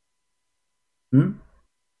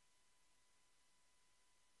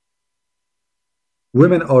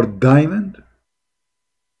 Women are diamond.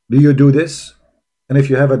 Do you do this? And if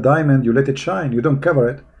you have a diamond, you let it shine, you don't cover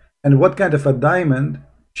it. And what kind of a diamond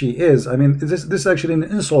she is? I mean, this is actually an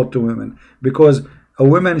insult to women, because a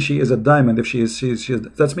woman, she is a diamond. If she is,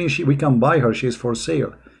 that means we can buy her. She is for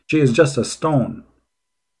sale. She is just a stone.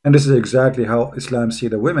 And this is exactly how Islam sees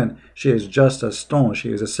the women. She is just a stone.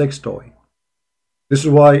 She is a sex toy. This is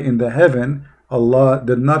why in the heaven, Allah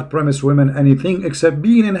did not promise women anything except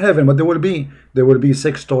being in heaven, but there will be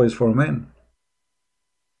sex toys for men.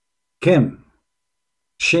 Kim,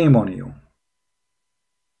 shame on you.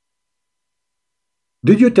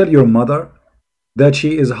 Did you tell your mother that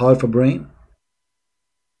she is half a brain?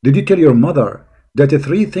 Did you tell your mother that the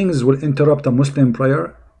three things will interrupt a Muslim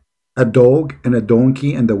prayer? A dog and a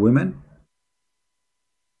donkey and a woman?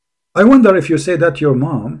 I wonder if you say that to your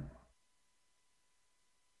mom,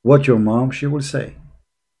 what your mom she will say.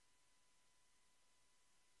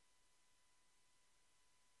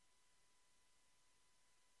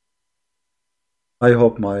 I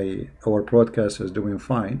hope our broadcast is doing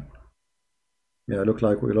fine. Yeah, look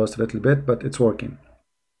like we lost a little bit, but it's working.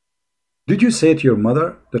 Did you say to your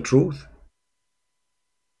mother the truth?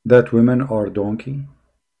 That women are donkey,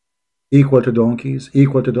 equal to donkeys,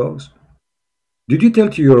 equal to dogs? Did you tell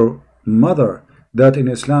to your mother that in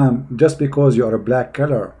Islam, just because you are a black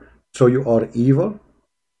color, so you are evil?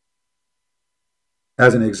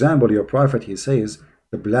 As an example, your prophet, he says,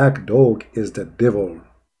 the black dog is the devil.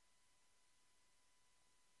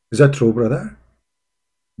 Is that true, brother?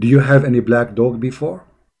 Do you have any black dog before?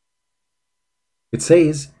 It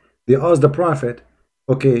says, they asked the prophet,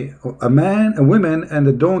 okay, a man, a woman, and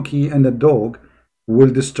a donkey and a dog will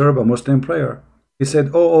disturb a Muslim prayer. He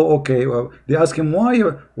said, okay. Well, they asked him,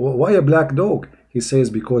 why a black dog? He says,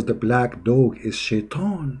 because the black dog is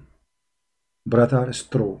shaitan. Brother, it's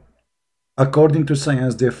true. According to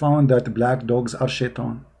science, they found that black dogs are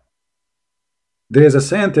shaitan. There is a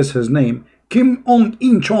scientist, his name, Kim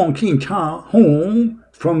In Chong King Cha Hong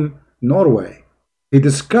from Norway. He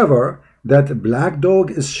discovered that black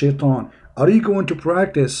dog is shaitan. Are you going to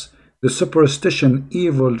practice the superstition,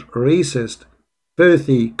 evil, racist,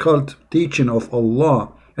 filthy cult teaching of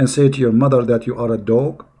Allah and say to your mother that you are a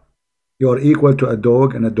dog? You are equal to a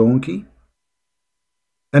dog and a donkey?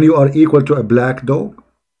 And you are equal to a black dog?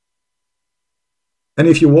 And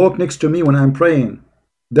if you walk next to me when I'm praying,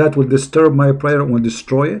 that will disturb my prayer and will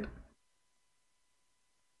destroy it?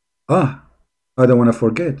 I don't want to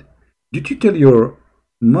forget. Did you tell your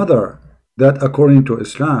mother that according to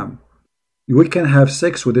Islam, we can have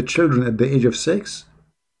sex with the children at the age of 6?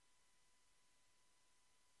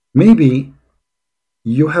 Maybe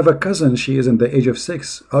you have a cousin, she is in the age of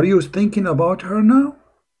 6. Are you thinking about her now?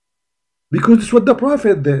 Because it's what the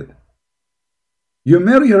Prophet did. You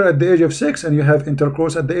marry her at the age of 6 and you have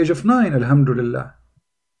intercourse at the age of 9. Alhamdulillah.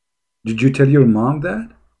 Did you tell your mom that?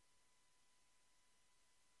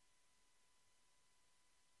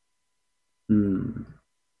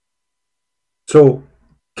 So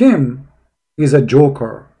Kim is a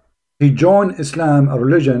joker. He joined Islam, a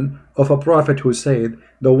religion of a prophet who said,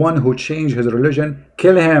 the one who changed his religion,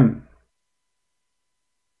 kill him.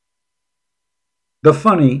 The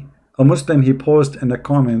funny, a Muslim, he posted in a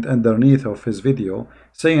comment underneath of his video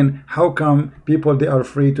saying, how come people, they are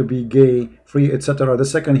free to be gay, free, etc. The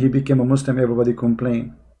second he became a Muslim, everybody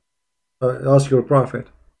complained. Ask your prophet.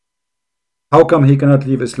 How come he cannot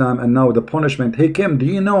leave Islam? And now the punishment. Hey Kim, do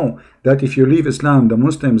you know that if you leave Islam, the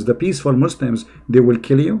Muslims, the peaceful Muslims, they will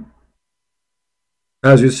kill you?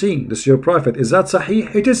 As you see, this is your prophet. Is that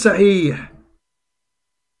sahih? It is sahih.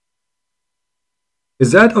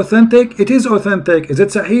 Is that authentic? It is authentic. Is it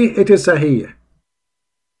sahih? It is sahih.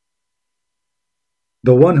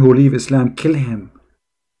 The one who leave Islam, kill him.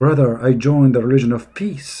 Brother, I joined the religion of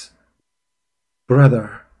peace.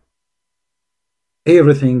 Brother,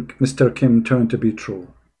 everything Mr. Kim turned to be true.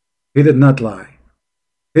 He did not lie.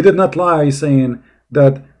 He did not lie saying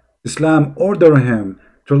that Islam ordered him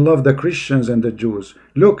to love the Christians and the Jews.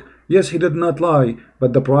 Look, yes, he did not lie,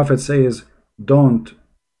 but the Prophet says, don't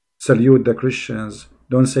salute the Christians,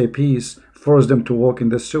 don't say peace, force them to walk in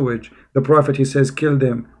the sewage. The Prophet, he says, kill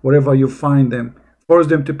them wherever you find them, force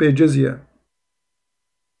them to pay jizya.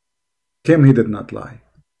 Kim, he did not lie.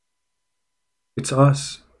 It's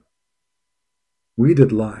us. We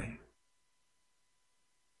did lie.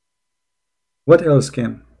 What else,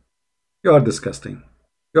 Kim? You are disgusting.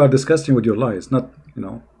 You are disgusting with your lies, not, you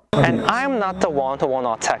know. And I'm not the one who want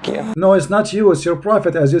to attack you. No, it's not you. It's your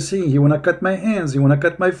prophet. As you see, he wanna cut my hands. He wanna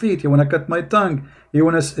cut my feet. He wanna cut my tongue. He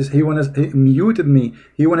muted me.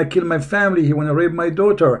 He wanna kill my family. He wanna rape my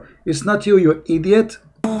daughter. It's not you, you idiot.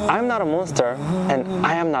 I'm not a monster, and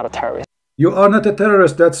I am not a terrorist. You are not a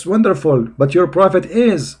terrorist. That's wonderful. But your prophet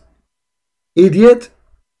is. Idiot.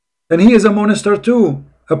 And he is a monster too.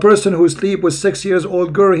 A person who sleep with 6 years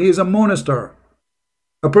old girl, he is a monster.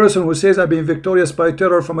 A person who says I've been victorious by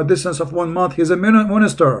terror from a distance of 1 month, he's a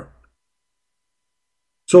monster.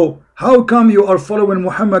 So how come you are following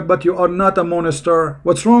Muhammad but you are not a monster?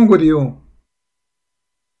 What's wrong with you?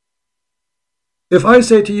 If I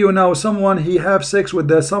say to you now, someone he have sex with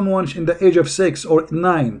someone in the age of 6 or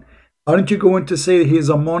 9, aren't you going to say he is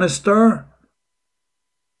a monster?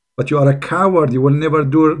 But you are a coward. You will never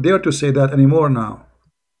dare to say that anymore now.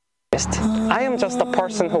 I am just a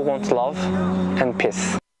person who wants love and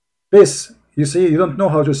peace. Peace. You see, you don't know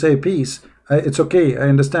how to say peace. It's okay. I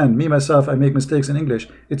understand. Me, myself, I make mistakes in English.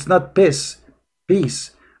 It's not peace.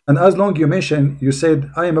 Peace. And as long you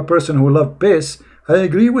said, I am a person who love peace, I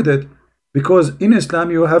agree with it. Because in Islam,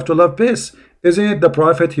 you have to love peace. Isn't it the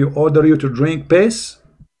Prophet who ordered you to drink peace?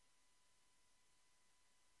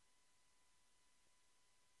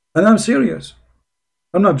 And I'm serious.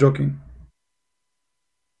 I'm not joking.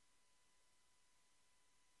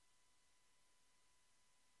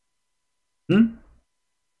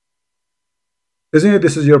 Isn't it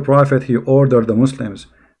this is your prophet? He ordered the Muslims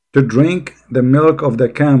to drink the milk of the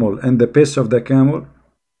camel and the piss of the camel.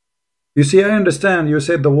 You see, I understand you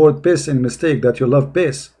said the word piss in mistake, that you love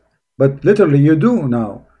piss, but literally you do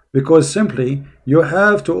now, because simply you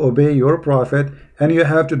have to obey your prophet and you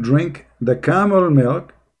have to drink the camel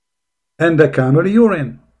milk and the camel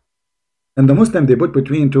urine. And the Muslim, they put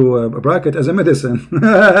between two bracket as a medicine.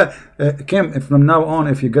 Kim, from now on,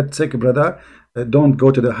 if you get sick, brother, don't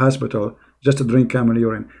go to the hospital, just to drink camel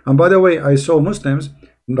urine. And by the way, I saw Muslims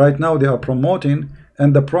right now, they are promoting,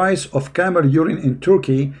 and the price of camel urine in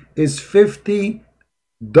Turkey is $50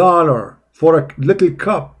 for a little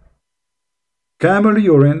cup. Camel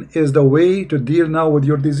urine is the way to deal now with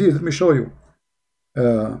your disease. Let me show you.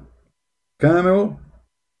 Camel.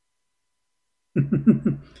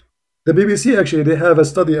 The BBC, actually, they have a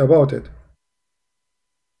study about it.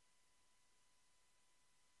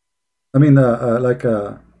 I mean, like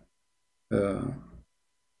a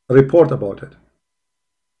report about it.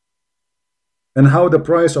 And how the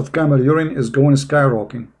price of camel urine is going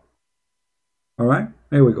skyrocketing. All right,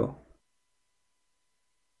 here we go.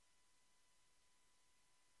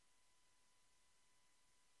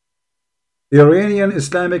 Iranian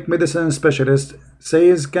Islamic medicine specialist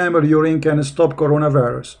says camel urine can stop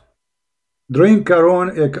coronavirus. Drink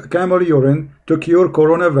camel urine to cure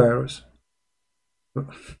coronavirus.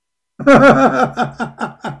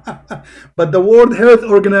 But the World Health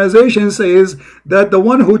Organization says that the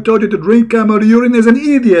one who told you to drink camel urine is an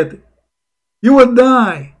idiot. You will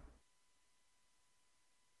die.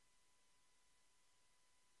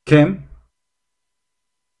 Kim,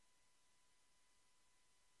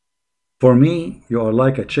 for me, you are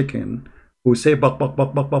like a chicken who say bak bak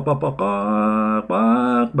bak bak bak bak bak bak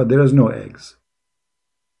bak, but there is no eggs.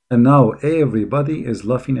 And now everybody is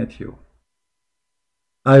laughing at you.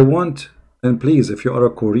 I want, and please, if you are a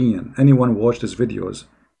Korean, anyone watch these videos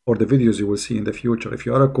or the videos you will see in the future, if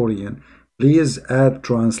you are a Korean, please add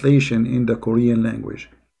translation in the Korean language.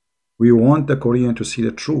 We want the Korean to see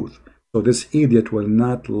the truth, so this idiot will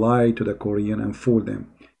not lie to the Korean and fool them.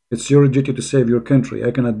 It's your duty to save your country. I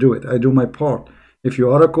cannot do it. I do my part. If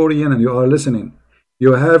you are a Korean and you are listening,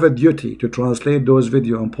 you have a duty to translate those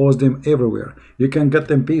videos and post them everywhere. You can get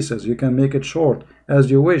them pieces. You can make it short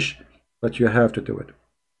as you wish, but you have to do it.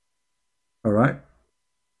 All right?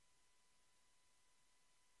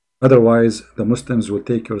 Otherwise, the Muslims will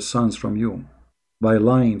take your sons from you by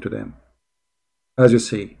lying to them. As you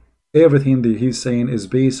see, everything that he's saying is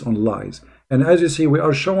based on lies. And as you see, we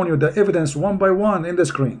are showing you the evidence one by one in the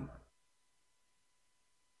screen.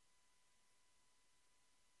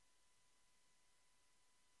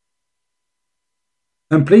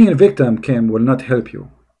 And playing victim, Kim, will not help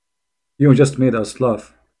you. You just made us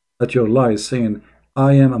laugh at your lies, saying,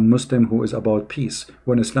 I am a Muslim who is about peace,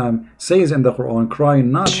 when Islam says in the Quran, cry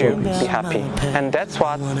not for Be peace. happy. And that's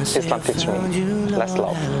what Islam teaches me. Let's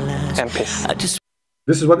love and peace.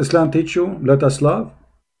 This is what Islam teach you? Let us love?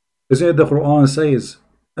 Isn't it the Quran says?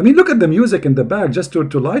 I mean, look at the music in the back just to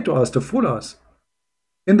lie to us, to fool us.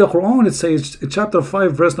 In the Quran it says, chapter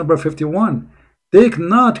 5, verse number 51, take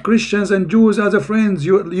not Christians and Jews as a friends,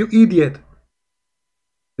 you idiot.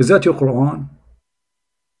 Is that your Quran?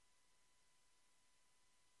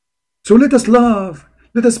 So let us love,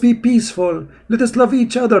 let us be peaceful, let us love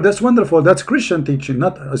each other. That's wonderful. That's Christian teaching,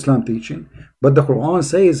 not Islam teaching. But the Quran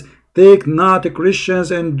says, take not Christians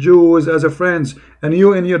and Jews as a friends. And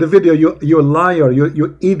you in the video, you liar,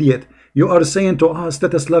 you idiot, you are saying to us,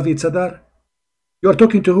 let us love each other. You are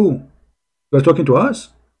talking to who? You are talking to us?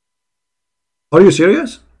 Are you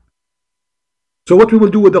serious? So what we will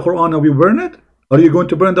do with the Quran? Are we burn it? Are you going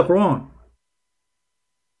to burn the Quran?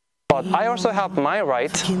 But I also have my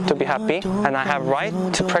right to be happy, and I have right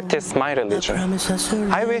to practice my religion.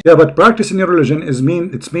 Yeah, but practicing your religion is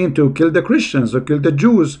it's mean to kill the Christians, to kill the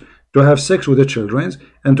Jews, to have sex with the children,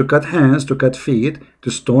 and to cut hands, to cut feet, to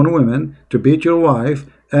stone women, to beat your wife,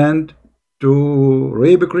 and to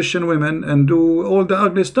rape Christian women, and do all the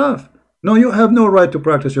ugly stuff. No, you have no right to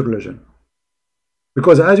practice your religion.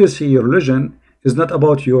 Because as you see, your religion is not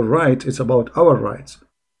about your rights, it's about our rights.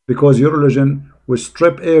 Because your religion will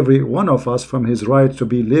strip every one of us from his right to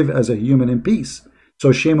live as a human in peace.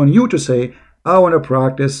 So shame on you to say, I want to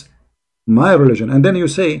practice my religion. And then you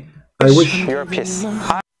say, I wish your peace.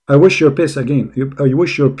 I wish your peace again. You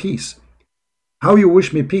wish your peace. How you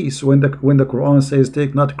wish me peace when the Quran says,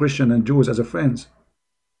 take not Christian and Jews as a friends?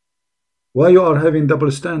 Why you are having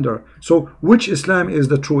double standard? So which Islam is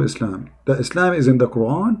the true Islam? The Islam is in the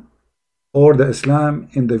Quran, or the Islam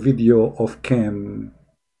in the video of Kim?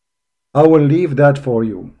 I will leave that for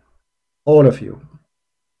you, all of you.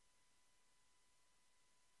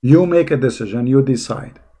 You make a decision, you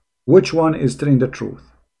decide. Which one is telling the truth?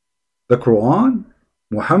 The Quran,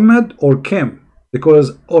 Muhammad, or Kim?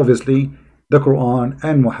 Because obviously the Quran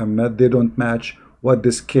and Muhammad, they don't match what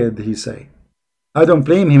this kid he say. I don't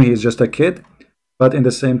blame him, he is just a kid. But in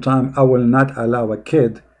the same time, I will not allow a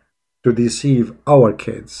kid to deceive our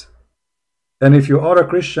kids. And if you are a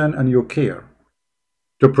Christian and you care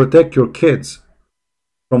to protect your kids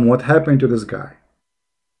from what happened to this guy,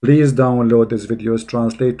 please download these videos,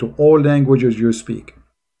 translate to all languages you speak.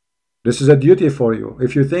 This is a duty for you.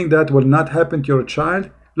 If you think that will not happen to your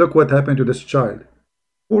child, look what happened to this child.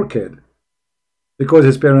 Poor kid. Because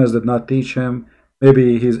his parents did not teach him.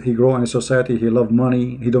 Maybe he grew in a society, he loved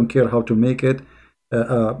money, he don't care how to make it.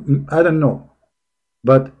 I don't know.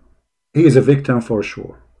 But he is a victim for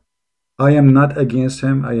sure. I am not against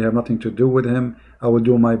him. I have nothing to do with him. I will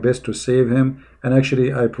do my best to save him. And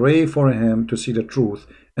actually, I pray for him to see the truth.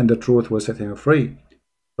 And the truth will set him free.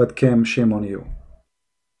 But Kim, shame on you.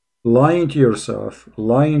 Lying to yourself,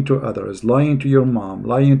 lying to others, lying to your mom,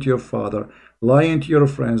 lying to your father, lying to your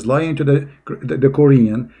friends, lying to the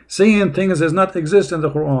Korean, saying things that does not exist in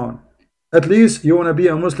the Quran. At least you want to be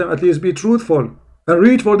a Muslim, at least be truthful. And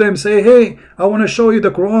read for them, say, hey, I want to show you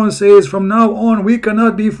the Quran says from now on we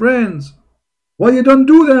cannot be friends. Why you don't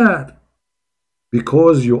do that?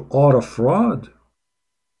 Because you are a fraud.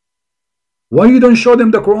 Why you don't show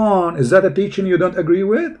them the Quran? Is that a teaching you don't agree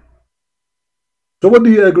with? So what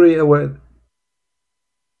do you agree with?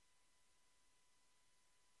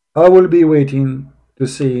 I will be waiting to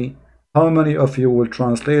see how many of you will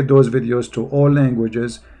translate those videos to all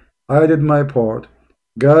languages. I did my part.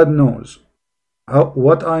 God knows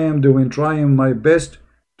what I am doing, trying my best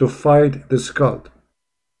to fight this cult.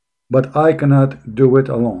 But I cannot do it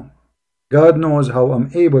alone. God knows how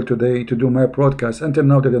I'm able today to do my broadcast. Until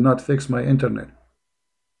now, they did not fix my internet.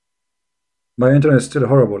 My internet is still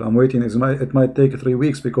horrible. I'm waiting. It might take 3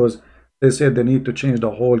 weeks because they said they need to change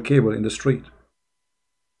the whole cable in the street.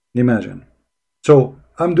 Imagine. So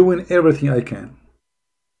I'm doing everything I can.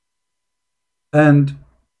 And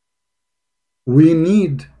we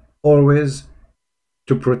need always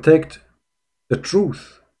to protect the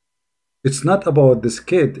truth. It's not about this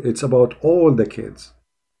kid. It's about all the kids.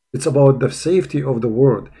 It's about the safety of the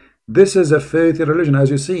world. This is a faith religion, as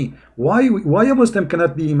you see. Why a Muslim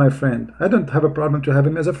cannot be my friend? I don't have a problem to have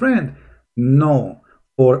him as a friend. No,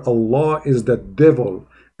 for Allah is the devil,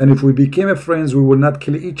 And if we became friends, we will not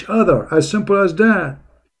kill each other. As simple as that.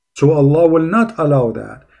 So Allah will not allow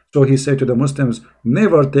that. So he said to the Muslims,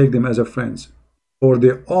 never take them as a friends, for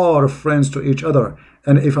they are friends to each other.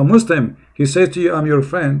 And if a Muslim, he says to you, I'm your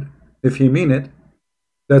friend, if he mean it,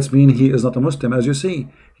 that means he is not a Muslim. As you see,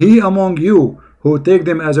 he among you who take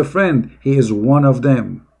them as a friend, he is one of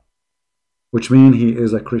them, which means he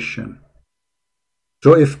is a Christian.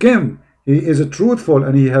 So if Kim, he is a truthful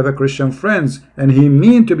and he have a Christian friends and he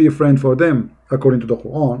mean to be a friend for them, according to the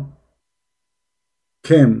Quran,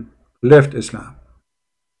 Kim left Islam.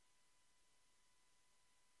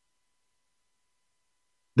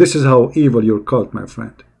 This is how evil your cult, my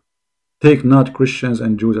friend. Take not Christians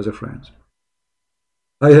and Jews as a friends.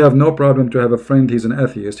 I have no problem to have a friend. He's an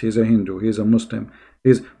atheist, he's a Hindu, he's a Muslim.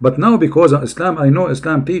 But now because of Islam, I know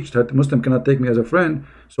Islam teaches that Muslim cannot take me as a friend,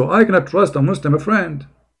 so I cannot trust a Muslim a friend.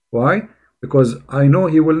 Why? Because I know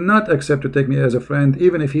he will not accept to take me as a friend,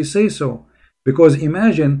 even if he says so. Because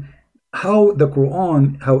imagine how the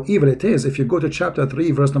Quran, how evil it is. If you go to chapter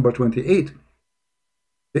 3, verse number 28,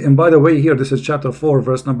 and by the way, here this is chapter 4,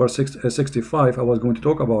 verse number 65. I was going to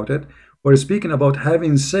talk about it. We're speaking about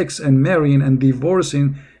having sex and marrying and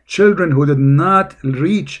divorcing children who did not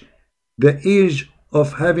reach the age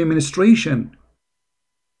of having menstruation.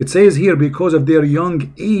 It says here because of their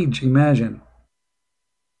young age. Imagine.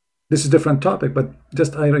 This is a different topic, but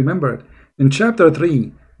just I remember it. In chapter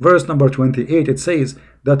 3, verse number 28, it says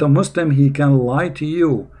that a Muslim, he can lie to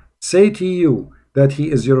you, say to you that he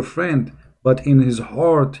is your friend, but in his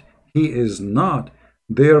heart he is not.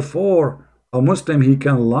 Therefore, a Muslim, he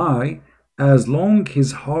can lie as long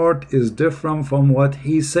his heart is different from what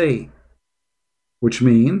he say. Which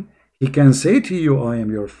means he can say to you, I am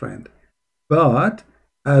your friend, but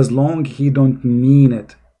as long he don't mean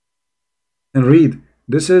it. And read,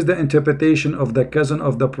 this is the interpretation of the cousin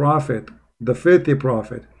of the Prophet, the filthy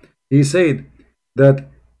Prophet. He said that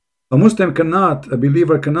a Muslim cannot, a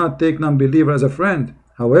believer cannot take non-believer as a friend.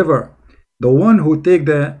 However, the one who take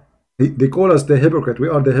they call us the hypocrite, we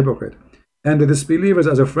are the hypocrite, and the disbelievers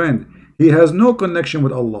as a friend, he has no connection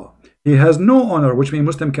with Allah. He has no honor, which means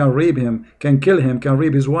Muslim can rape him, can kill him, can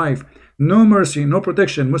rape his wife. No mercy, no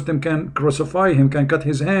protection. Muslim can crucify him, can cut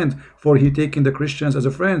his hand for he taking the Christians as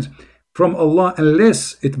a friend from Allah,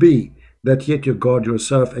 unless it be that yet you guard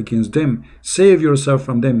yourself against them, save yourself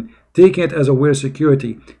from them, taking it as a way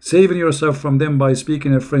security, saving yourself from them by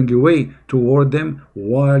speaking a friendly way toward them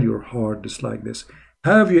while your heart is like this.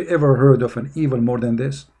 Have you ever heard of an evil more than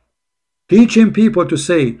this? Teaching people to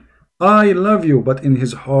say, I love you, but in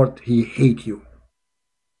his heart he hate you.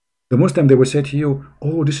 The Muslim, they will say to you,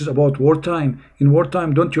 oh, this is about wartime. In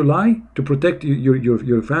wartime, don't you lie to protect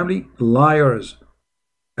your family? Liars.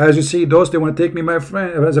 As you see, those they want to take me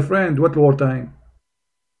as a friend. What wartime?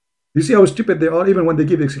 You see how stupid they are even when they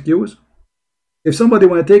give excuse? If somebody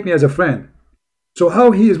want to take me as a friend, so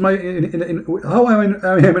how he is how I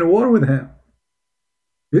am in war with him?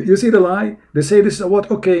 You see the lie? They say this is what?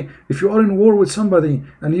 Okay, if you are in war with somebody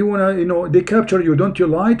and you want to, they capture you, don't you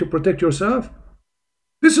lie to protect yourself?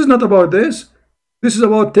 This is not about this. This is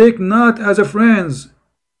about take not as a friends.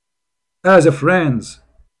 As a friends.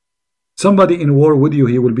 Somebody in war with you,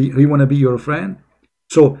 he want to be your friend.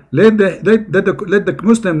 So let the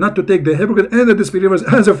Muslim not to take the hypocrite and the disbelievers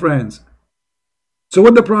as a friends. So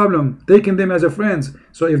what the problem? Taking them as a friends.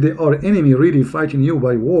 So if they are enemy really fighting you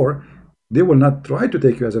by war, they will not try to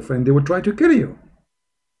take you as a friend. They will try to kill you.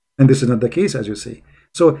 And this is not the case, as you see.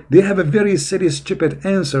 So they have a very silly, stupid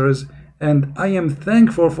answers. And I am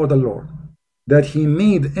thankful for the Lord that he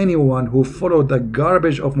made anyone who followed the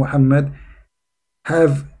garbage of Muhammad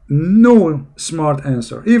have no smart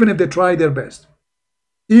answer, even if they try their best.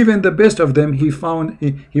 Even the best of them,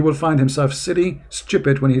 he will find himself silly,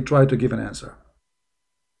 stupid when he tried to give an answer.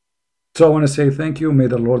 So I want to say thank you. May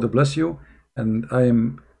the Lord bless you. And I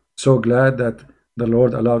am so glad that the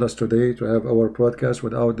Lord allowed us today to have our broadcast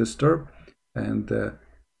without disturb. And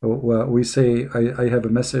well, we say, I have a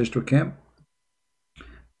message to Kim.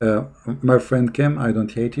 My friend Kim, I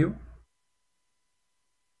don't hate you.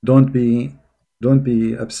 Don't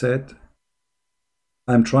be upset.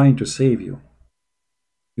 I'm trying to save you.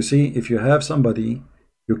 You see, if you have somebody,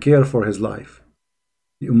 you care for his life.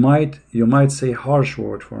 You might say harsh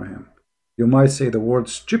word for him. You might say the word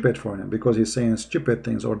stupid for him because he's saying stupid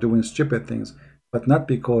things or doing stupid things, but not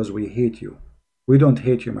because we hate you. We don't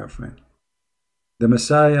hate you, my friend. The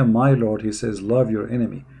Messiah, my Lord, he says, love your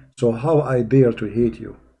enemy. So how I dare to hate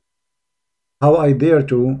you? How I dare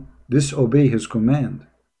to disobey his command?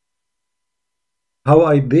 How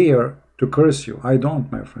I dare to curse you? I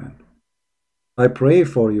don't, my friend. I pray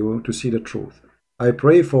for you to see the truth. I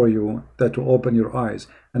pray for you that to open your eyes.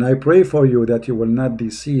 And I pray for you that you will not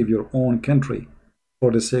deceive your own country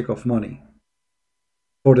for the sake of money,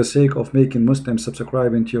 for the sake of making Muslims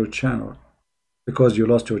subscribing to your channel because you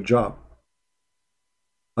lost your job.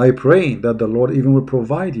 I pray that the Lord even will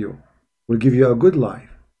provide you, will give you a good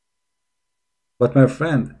life. But my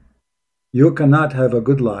friend, you cannot have a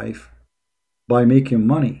good life by making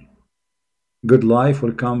money. Good life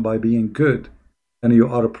will come by being good. And you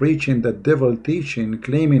are preaching the devil teaching,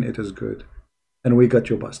 claiming it is good. And we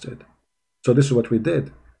got you busted. So this is what we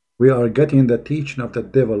did. We are getting the teaching of the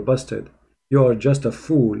devil busted. You are just a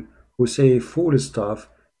fool who say foolish stuff,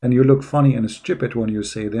 and you look funny and stupid when you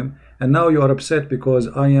say them. And now you are upset because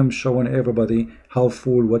I am showing everybody how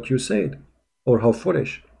fool what you said, or how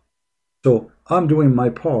foolish. So I'm doing my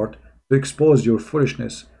part to expose your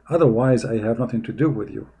foolishness. Otherwise, I have nothing to do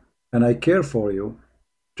with you. And I care for you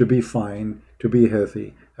to be fine, to be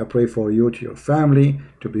healthy. I pray for you, to your family,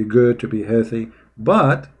 to be good, to be healthy.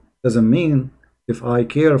 But doesn't mean if I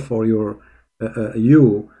care for your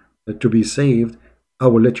you to be saved, I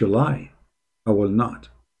will let you lie. I will not.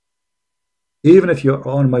 Even if you're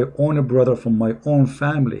on my own brother from my own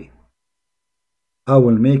family, I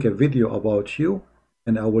will make a video about you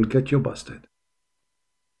and I will get you busted.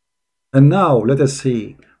 And now let us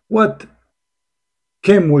see what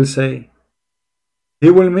Kim will say. He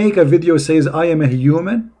will make a video says, I am a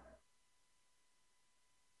human.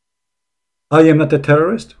 I am not a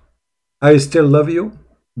terrorist. I still love you.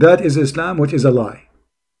 That is Islam, which is a lie.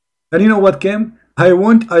 And you know what, Kim? I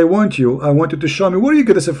want you to show me where you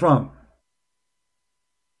get this from.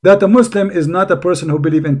 That a Muslim is not a person who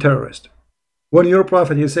believes in terrorist. When your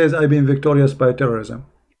prophet, he says, I've been victorious by terrorism.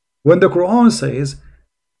 When the Quran says,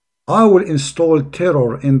 I will install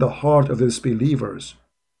terror in the heart of the disbelievers.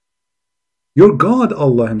 Your God,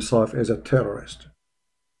 Allah himself, is a terrorist.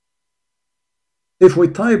 If we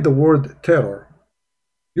type the word terror,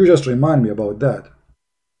 you just remind me about that.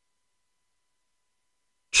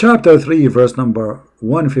 Chapter 3, verse number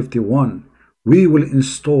 151. We will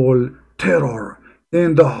install terror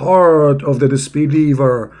in the heart of the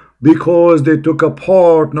disbeliever because they took a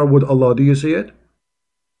partner with Allah. Do you see it?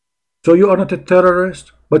 So you are not a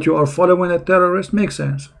terrorist, but you are following a terrorist. Makes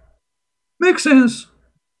sense. Makes sense.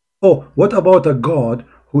 Oh, what about a God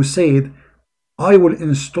who said, I will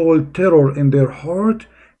install terror in their heart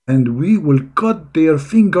and we will cut their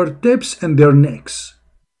fingertips and their necks?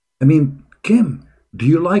 I mean, Kim, do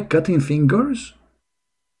you like cutting fingers?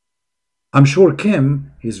 I'm sure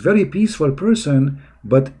Kim is a very peaceful person,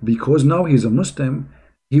 but because now he's a Muslim,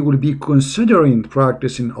 he will be considering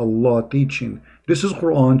practicing Allah teaching. This is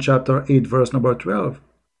Quran chapter 8 verse number 12.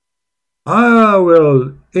 I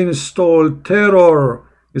will install terror.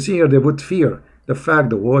 You see here they put fear. The fact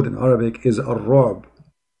the word in Arabic is Arab.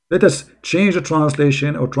 Let us change the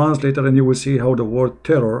translation or translator and you will see how the word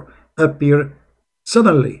terror appear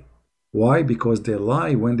suddenly. Why? Because they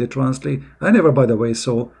lie when they translate. I never, by the way,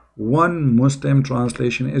 saw one Muslim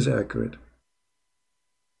translation is accurate.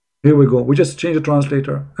 Here we go. We just change the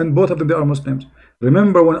translator and both of them they are Muslims.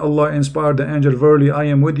 Remember when Allah inspired the angel, verily I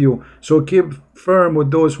am with you, so keep firm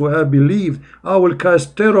with those who have believed. I will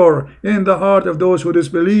cast terror in the heart of those who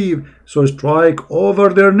disbelieve, so strike over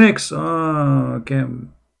their necks.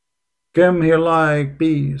 Kim here like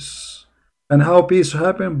peace. And how peace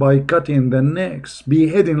happen? By cutting the necks,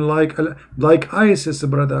 beheading like ISIS,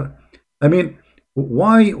 brother. I mean,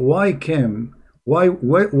 why Kim? Why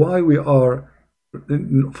we are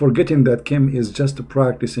forgetting that Kim is just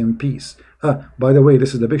practicing peace? By the way,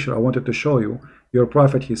 this is the picture I wanted to show you. Your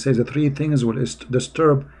prophet, he says the three things will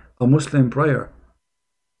disturb a Muslim prayer: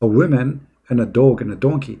 a woman and a dog and a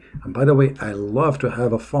donkey. And by the way, I love to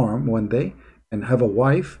have a farm one day and have a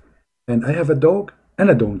wife, and I have a dog and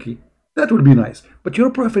a donkey. That would be nice. But your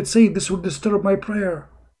prophet said this would disturb my prayer.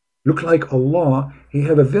 Look like Allah, he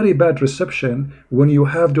have a very bad reception when you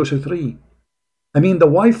have those three. I mean, the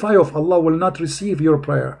Wi-Fi of Allah will not receive your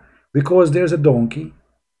prayer because there's a donkey,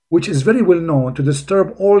 which is very well known to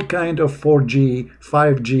disturb all kind of 4G,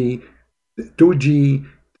 5G, 2G,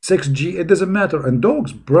 6G, it doesn't matter. And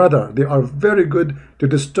dogs, brother, they are very good to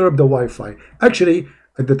disturb the Wi-Fi. Actually,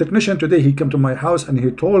 the technician today, he came to my house and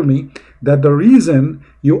he told me that the reason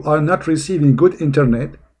you are not receiving good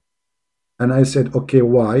internet, and I said, okay,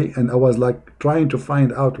 why? And I was like trying to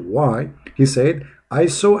find out why. He said, I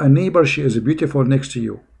saw a neighbor, she is beautiful next to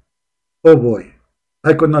you. Oh boy,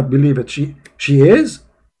 I could not believe it. She is?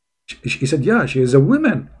 He said, yeah, she is a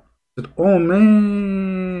woman. I said, oh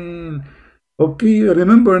man. Okay,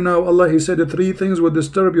 remember now, Allah, he said the three things would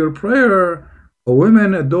disturb your prayer: a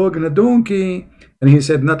woman, a dog, and a donkey. And he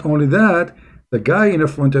said not only that, The guy in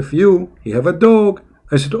front of you, he have a dog.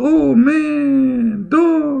 I said, oh man,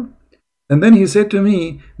 dog. And then he said to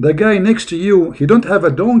me, the guy next to you, he don't have a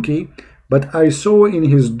donkey, but I saw in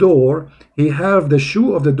his door, he have the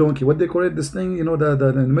shoe of the donkey. What they call it, this thing, you know,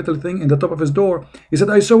 the metal thing in the top of his door. He said,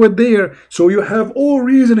 I saw it there. So you have all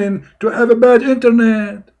reasoning to have a bad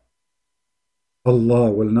internet. Allah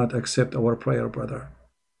will not accept our prayer, brother.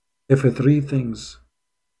 If three things,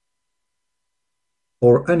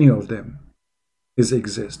 or any of them, is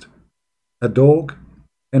exist: a dog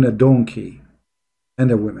and a donkey and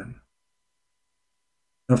a woman.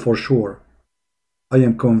 And for sure, I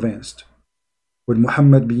am convinced, with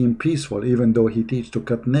Muhammad being peaceful, even though he teach to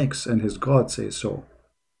cut necks and his God says so,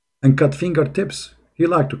 and cut fingertips. He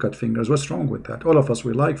like to cut fingers. What's wrong with that? All of us,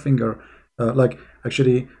 we like finger,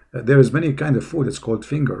 actually, there is many kind of food. It's called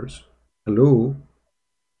fingers. Hello.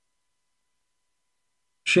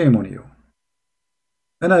 Shame on you.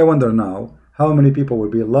 And I wonder now, how many people will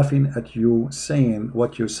be laughing at you saying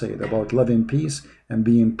what you said about loving peace and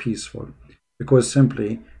being peaceful, because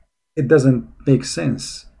simply it doesn't make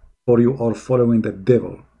sense for you are following the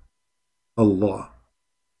devil, Allah.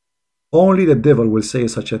 Only the devil will say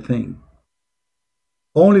such a thing.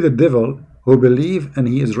 Only the devil who believe and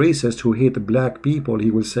he is racist, who hate black people,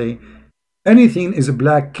 he will say anything is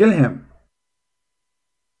black, kill him.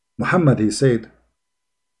 Muhammad, he said,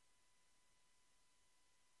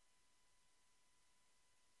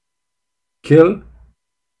 kill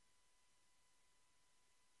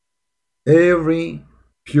every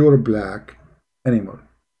pure black animal.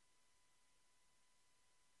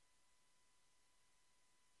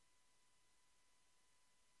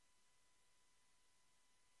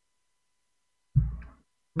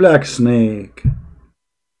 Black snake,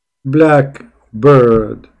 black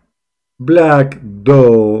bird, black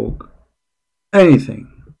dog, anything.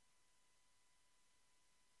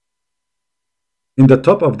 In the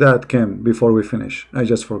top of that, Kim, before we finish, I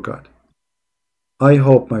just forgot. I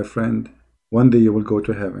hope, my friend, one day you will go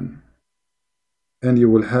to heaven and you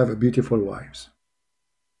will have beautiful wives.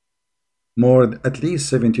 At least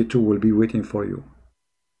 72 will be waiting for you.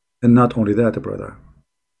 And not only that, brother,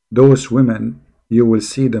 those women, you will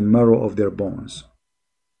see the marrow of their bones.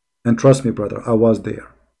 And trust me, brother, I was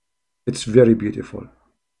there. It's very beautiful.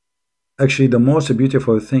 Actually, the most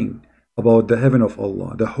beautiful thing about the heaven of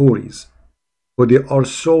Allah, the Houris, but they are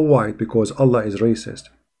so white because Allah is racist.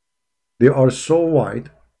 They are so white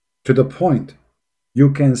to the point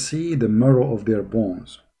you can see the marrow of their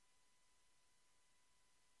bones.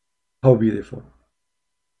 How beautiful.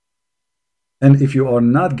 And if you are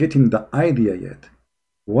not getting the idea yet,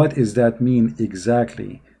 what does that mean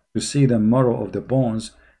exactly, to see the marrow of the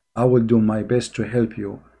bones, I will do my best to help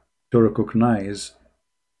you to recognize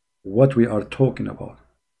what we are talking about.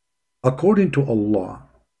 According to Allah,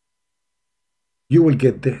 you will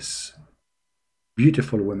get this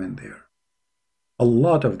beautiful women there, a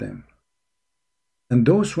lot of them. And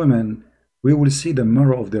those women, we will see the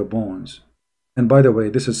marrow of their bones. And by the way,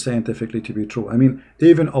 this is scientifically to be true. I mean,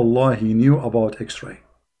 even Allah, he knew about X-ray.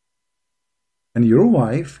 And your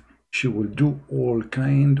wife, she will do all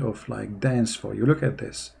kind of like dance for you. Look at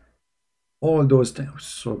this. All those things,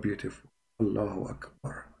 so beautiful. Allahu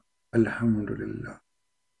Akbar. Alhamdulillah.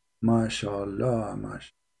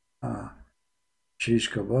 MashaAllah, MashaAllah. Shish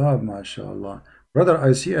kebab, mashallah. Brother,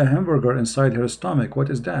 I see a hamburger inside her stomach. What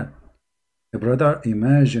is that? Brother,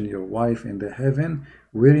 imagine your wife in the heaven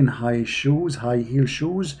wearing high shoes, high heel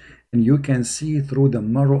shoes, and you can see through the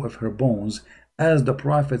marrow of her bones, as the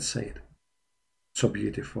Prophet said. So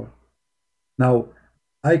beautiful. Now,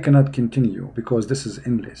 I cannot continue because this is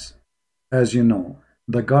endless. As you know,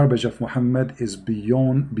 the garbage of Muhammad is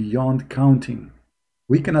beyond counting.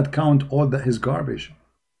 We cannot count all his garbage.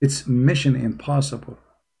 It's mission impossible.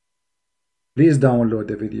 Please download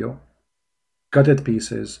the video, cut it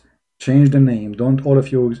pieces, change the name. Don't all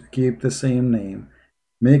of you keep the same name.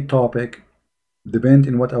 Make topic, depend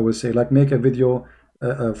in what I will say. Like make a video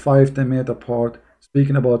 5-10 minutes apart,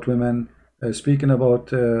 speaking about women, speaking about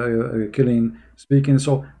killing, speaking.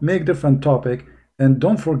 So make different topic, and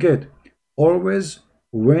don't forget, always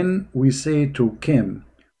when we say to Kim,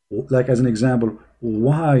 like as an example,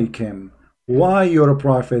 why Kim? Why your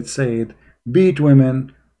Prophet said, beat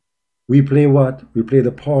women? We play what? We play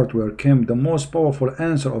the part where Kim, the most powerful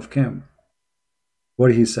answer of Kim,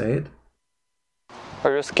 where he said,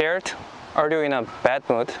 Are you scared? Are you in a bad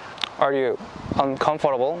mood? Are you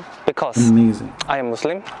uncomfortable because amazing, I am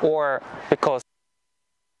Muslim, or because...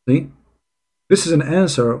 See? This is an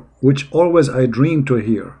answer which always I dream to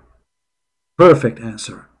hear. Perfect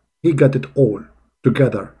answer. He got it all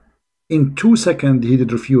together. In 2 seconds he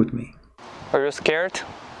did refute me. Are you scared?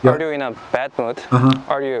 Yeah. Are you in a bad mood?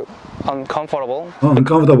 Are you uncomfortable?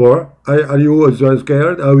 Uncomfortable? Are you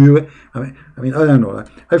scared? Are you? I mean, I don't know.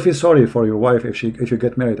 I feel sorry for your wife if you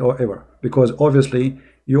get married or ever, because obviously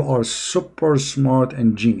you are super smart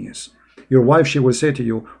and genius. Your wife, she will say to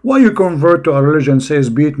you, "Why you convert to a religion says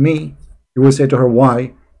beat me?" You will say to her,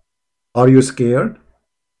 "Why? Are you scared?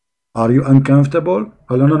 Are you uncomfortable?"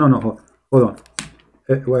 Oh, no. Hold on.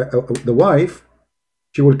 The wife,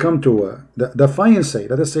 she will come to the fiancé.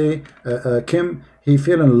 Let us say Kim, he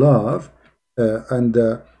fell in love, and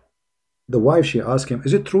the wife, she asked him,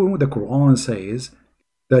 "Is it true the Quran says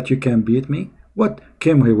that you can beat me?" What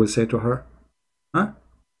Kim, he will say to her? Huh?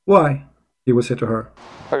 Why? He will say to her,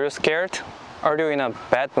 Are you scared? Are you in a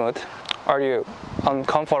bad mood? Are you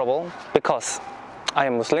uncomfortable? Because I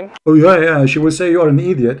am Muslim. "Oh yeah. She will say, "You are an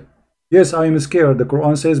idiot. Yes, I am scared. The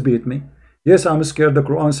Quran says beat me. Yes, I'm scared. The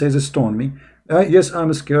Quran says stone me. Yes,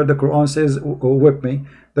 I'm scared. The Quran says whip me.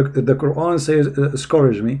 The Quran says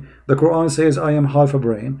scourge me. The Quran says I am half a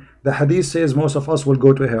brain. The Hadith says most of us will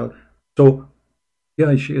go to hell." So,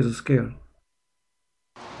 yeah, she is scared.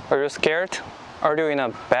 Are you scared? Are you in a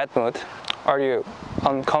bad mood? Are you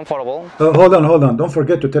uncomfortable? Hold on. Don't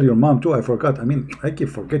forget to tell your mom too. I forgot. I mean, I keep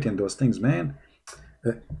forgetting those things, man.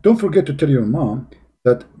 Don't forget to tell your mom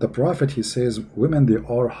that the Prophet, he says, women, they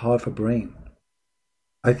are half a brain.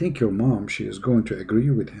 I think your mom, she is going to agree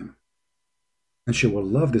with him. And she will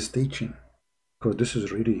love this teaching. Because this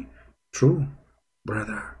is really true,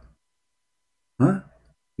 brother. Huh?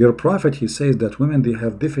 Your Prophet, he says that women, they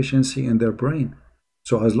have deficiency in their brain.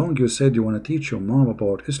 So as long as you said you want to teach your mom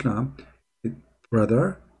about Islam,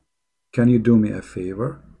 brother, can you do me a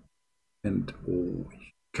favor? And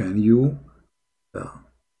can you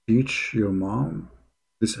teach your mom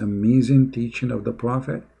this amazing teaching of the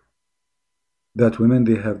Prophet? That women,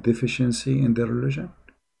 they have deficiency in their religion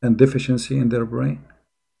and deficiency in their brain.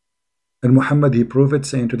 And Muhammad, he proved it,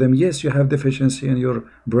 saying to them, yes, you have deficiency in your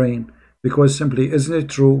brain. Because simply, isn't it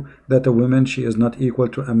true that a woman, she is not equal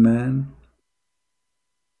to a man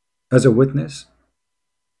as a witness?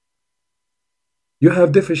 You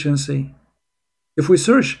have deficiency. If we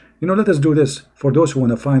search, let us do this for those who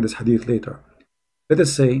want to find this hadith later. Let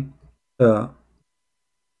us say,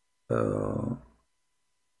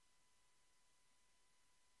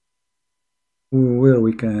 where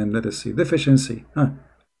we can, let us see, deficiency.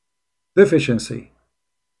 Deficiency.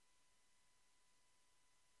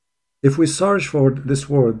 If we search for this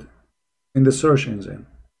word in the search engine,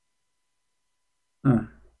 let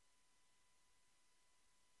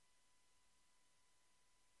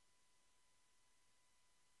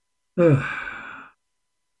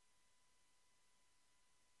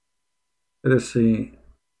us see.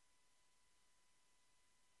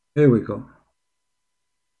 Here we go.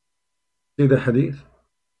 See the hadith?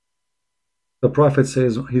 The Prophet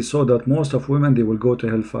says he saw that most of women, they will go to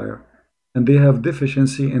hellfire, and they have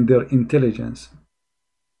deficiency in their intelligence.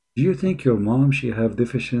 Do you think your mom, she have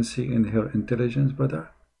deficiency in her intelligence, brother?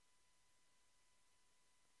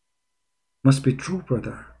 Must be true,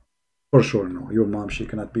 brother. For sure, no. Your mom, she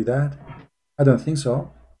cannot be that. I don't think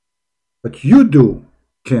so. But you do,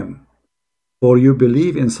 Kim, or you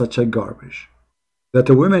believe in such a garbage, that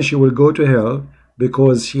a woman, she will go to hell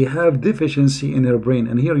because she have deficiency in her brain.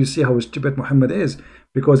 And here you see how stupid Muhammad is.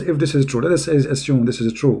 Because if this is true, let us assume this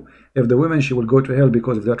is true. If the woman, she will go to hell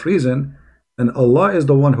because of that reason, and Allah is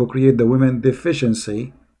the one who created the woman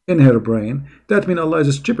deficiency in her brain, that means Allah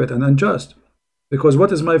is stupid and unjust. Because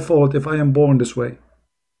what is my fault if I am born this way?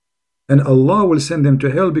 And Allah will send them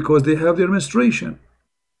to hell because they have their menstruation.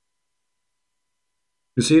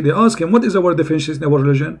 You see, they ask him, what is our deficiency in our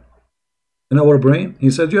religion? In our brain?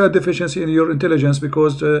 He said, you have deficiency in your intelligence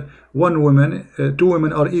because two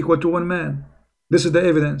women are equal to one man. This is the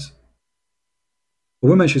evidence. A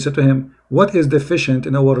woman, she said to him, what is deficient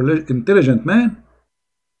in our intelligent man?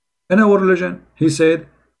 In our religion? He said,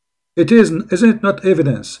 isn't it not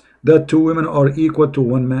evidence that two women are equal to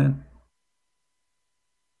one man?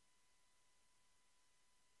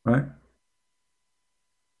 Right?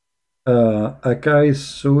 Akai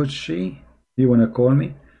Suchi, you want to call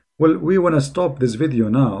me? Well, we want to stop this video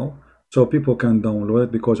now so people can download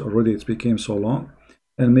it because already it became so long.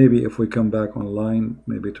 And maybe if we come back online,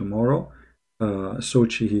 maybe tomorrow,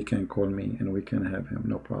 Sochi, he can call me and we can have him,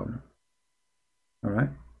 no problem. All right?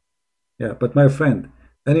 Yeah, but my friend,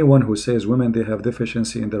 anyone who says women, they have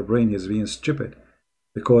deficiency in their brain is being stupid.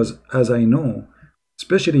 Because as I know,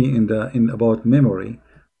 especially in about memory,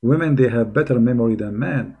 women, they have better memory than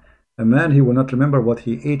men. A man, he will not remember what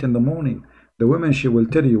he ate in the morning. The women, she will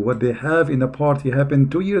tell you what they have in a party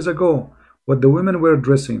happened 2 years ago, what the women were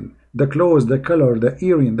dressing, the clothes, the color, the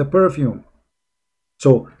earring, the perfume.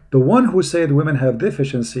 So the one who said women have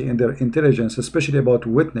deficiency in their intelligence, especially about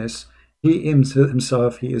witness, he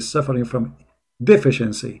himself, he is suffering from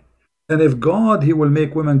deficiency. And if God, he will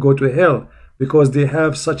make women go to hell because they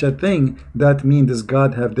have such a thing, that means does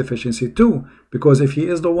God have deficiency too? Because if he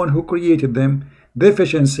is the one who created them,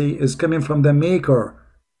 deficiency is coming from the maker,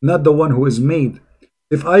 not the one who is made.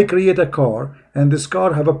 If I create a car and this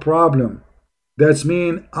car have a problem, that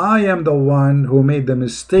means I am the one who made the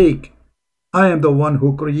mistake. I am the one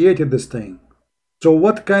who created this thing. So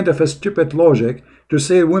what kind of a stupid logic to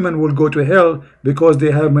say women will go to hell because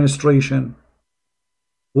they have menstruation?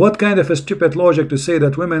 What kind of a stupid logic to say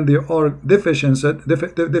that women, they are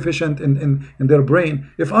deficient in their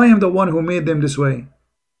brain if I am the one who made them this way?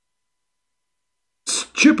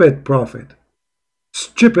 Stupid prophet,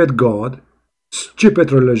 stupid God,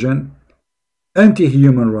 stupid religion,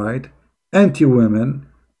 anti-human right, anti-women,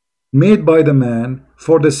 made by the man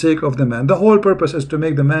for the sake of the man. The whole purpose is to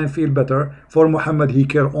make the man feel better. For Muhammad, he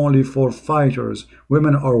care only for fighters.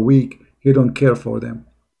 Women are weak. He don't care for them.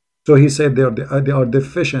 So he said they are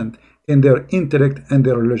deficient in their intellect and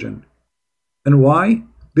their religion. And why?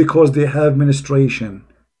 Because they have menstruation.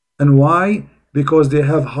 And why? Because they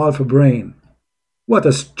have half a brain. What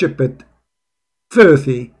a stupid,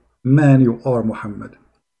 filthy man you are, Muhammad.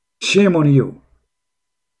 Shame on you.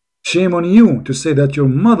 Shame on you to say that your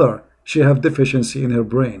mother, she have deficiency in her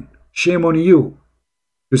brain. Shame on you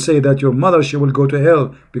to say that your mother, she will go to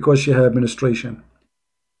hell because she have menstruation.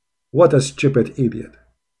 What a stupid idiot.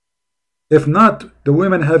 If not the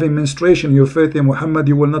women having menstruation, your faith in Muhammad,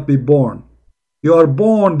 you will not be born. You are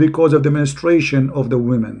born because of the menstruation of the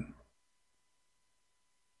women.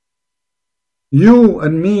 You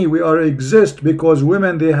and me, we are exist because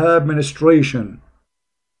women, they have menstruation.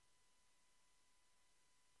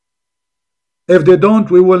 If they don't,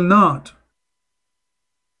 we will not.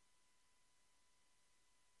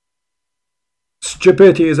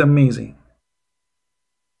 Stupidity is amazing.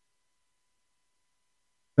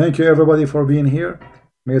 Thank you everybody for being here.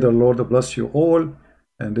 May the Lord bless you all.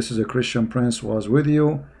 And this is a Christian Prince was with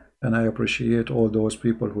you. And I appreciate all those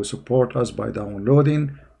people who support us by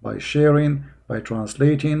downloading, by sharing, by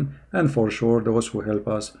translating, and for sure those who help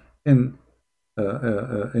us in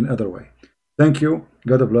other way. Thank you.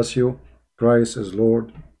 God bless you. Christ is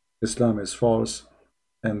Lord. Islam is false.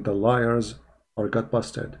 And the liars are got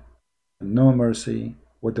busted. And no mercy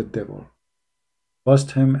with the devil.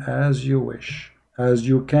 Bust him as you wish, as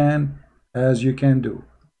you can do.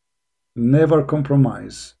 Never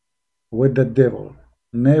compromise with the devil.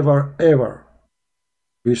 Never ever.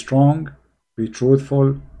 Be strong, be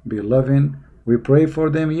truthful, be loving. We pray for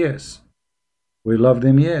them, yes. We love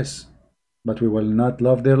them, yes. But we will not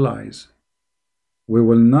love their lies. We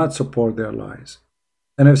will not support their lies.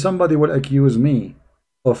 And if somebody will accuse me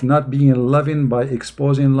of not being loving by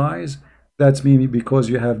exposing lies, that's maybe because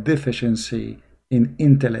you have deficiency in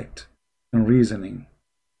intellect and reasoning.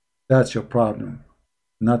 That's your problem,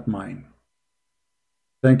 not mine.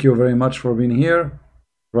 Thank you very much for being here.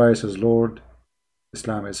 Christ is Lord.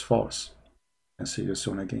 Islam is false. And see you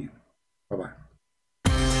soon again.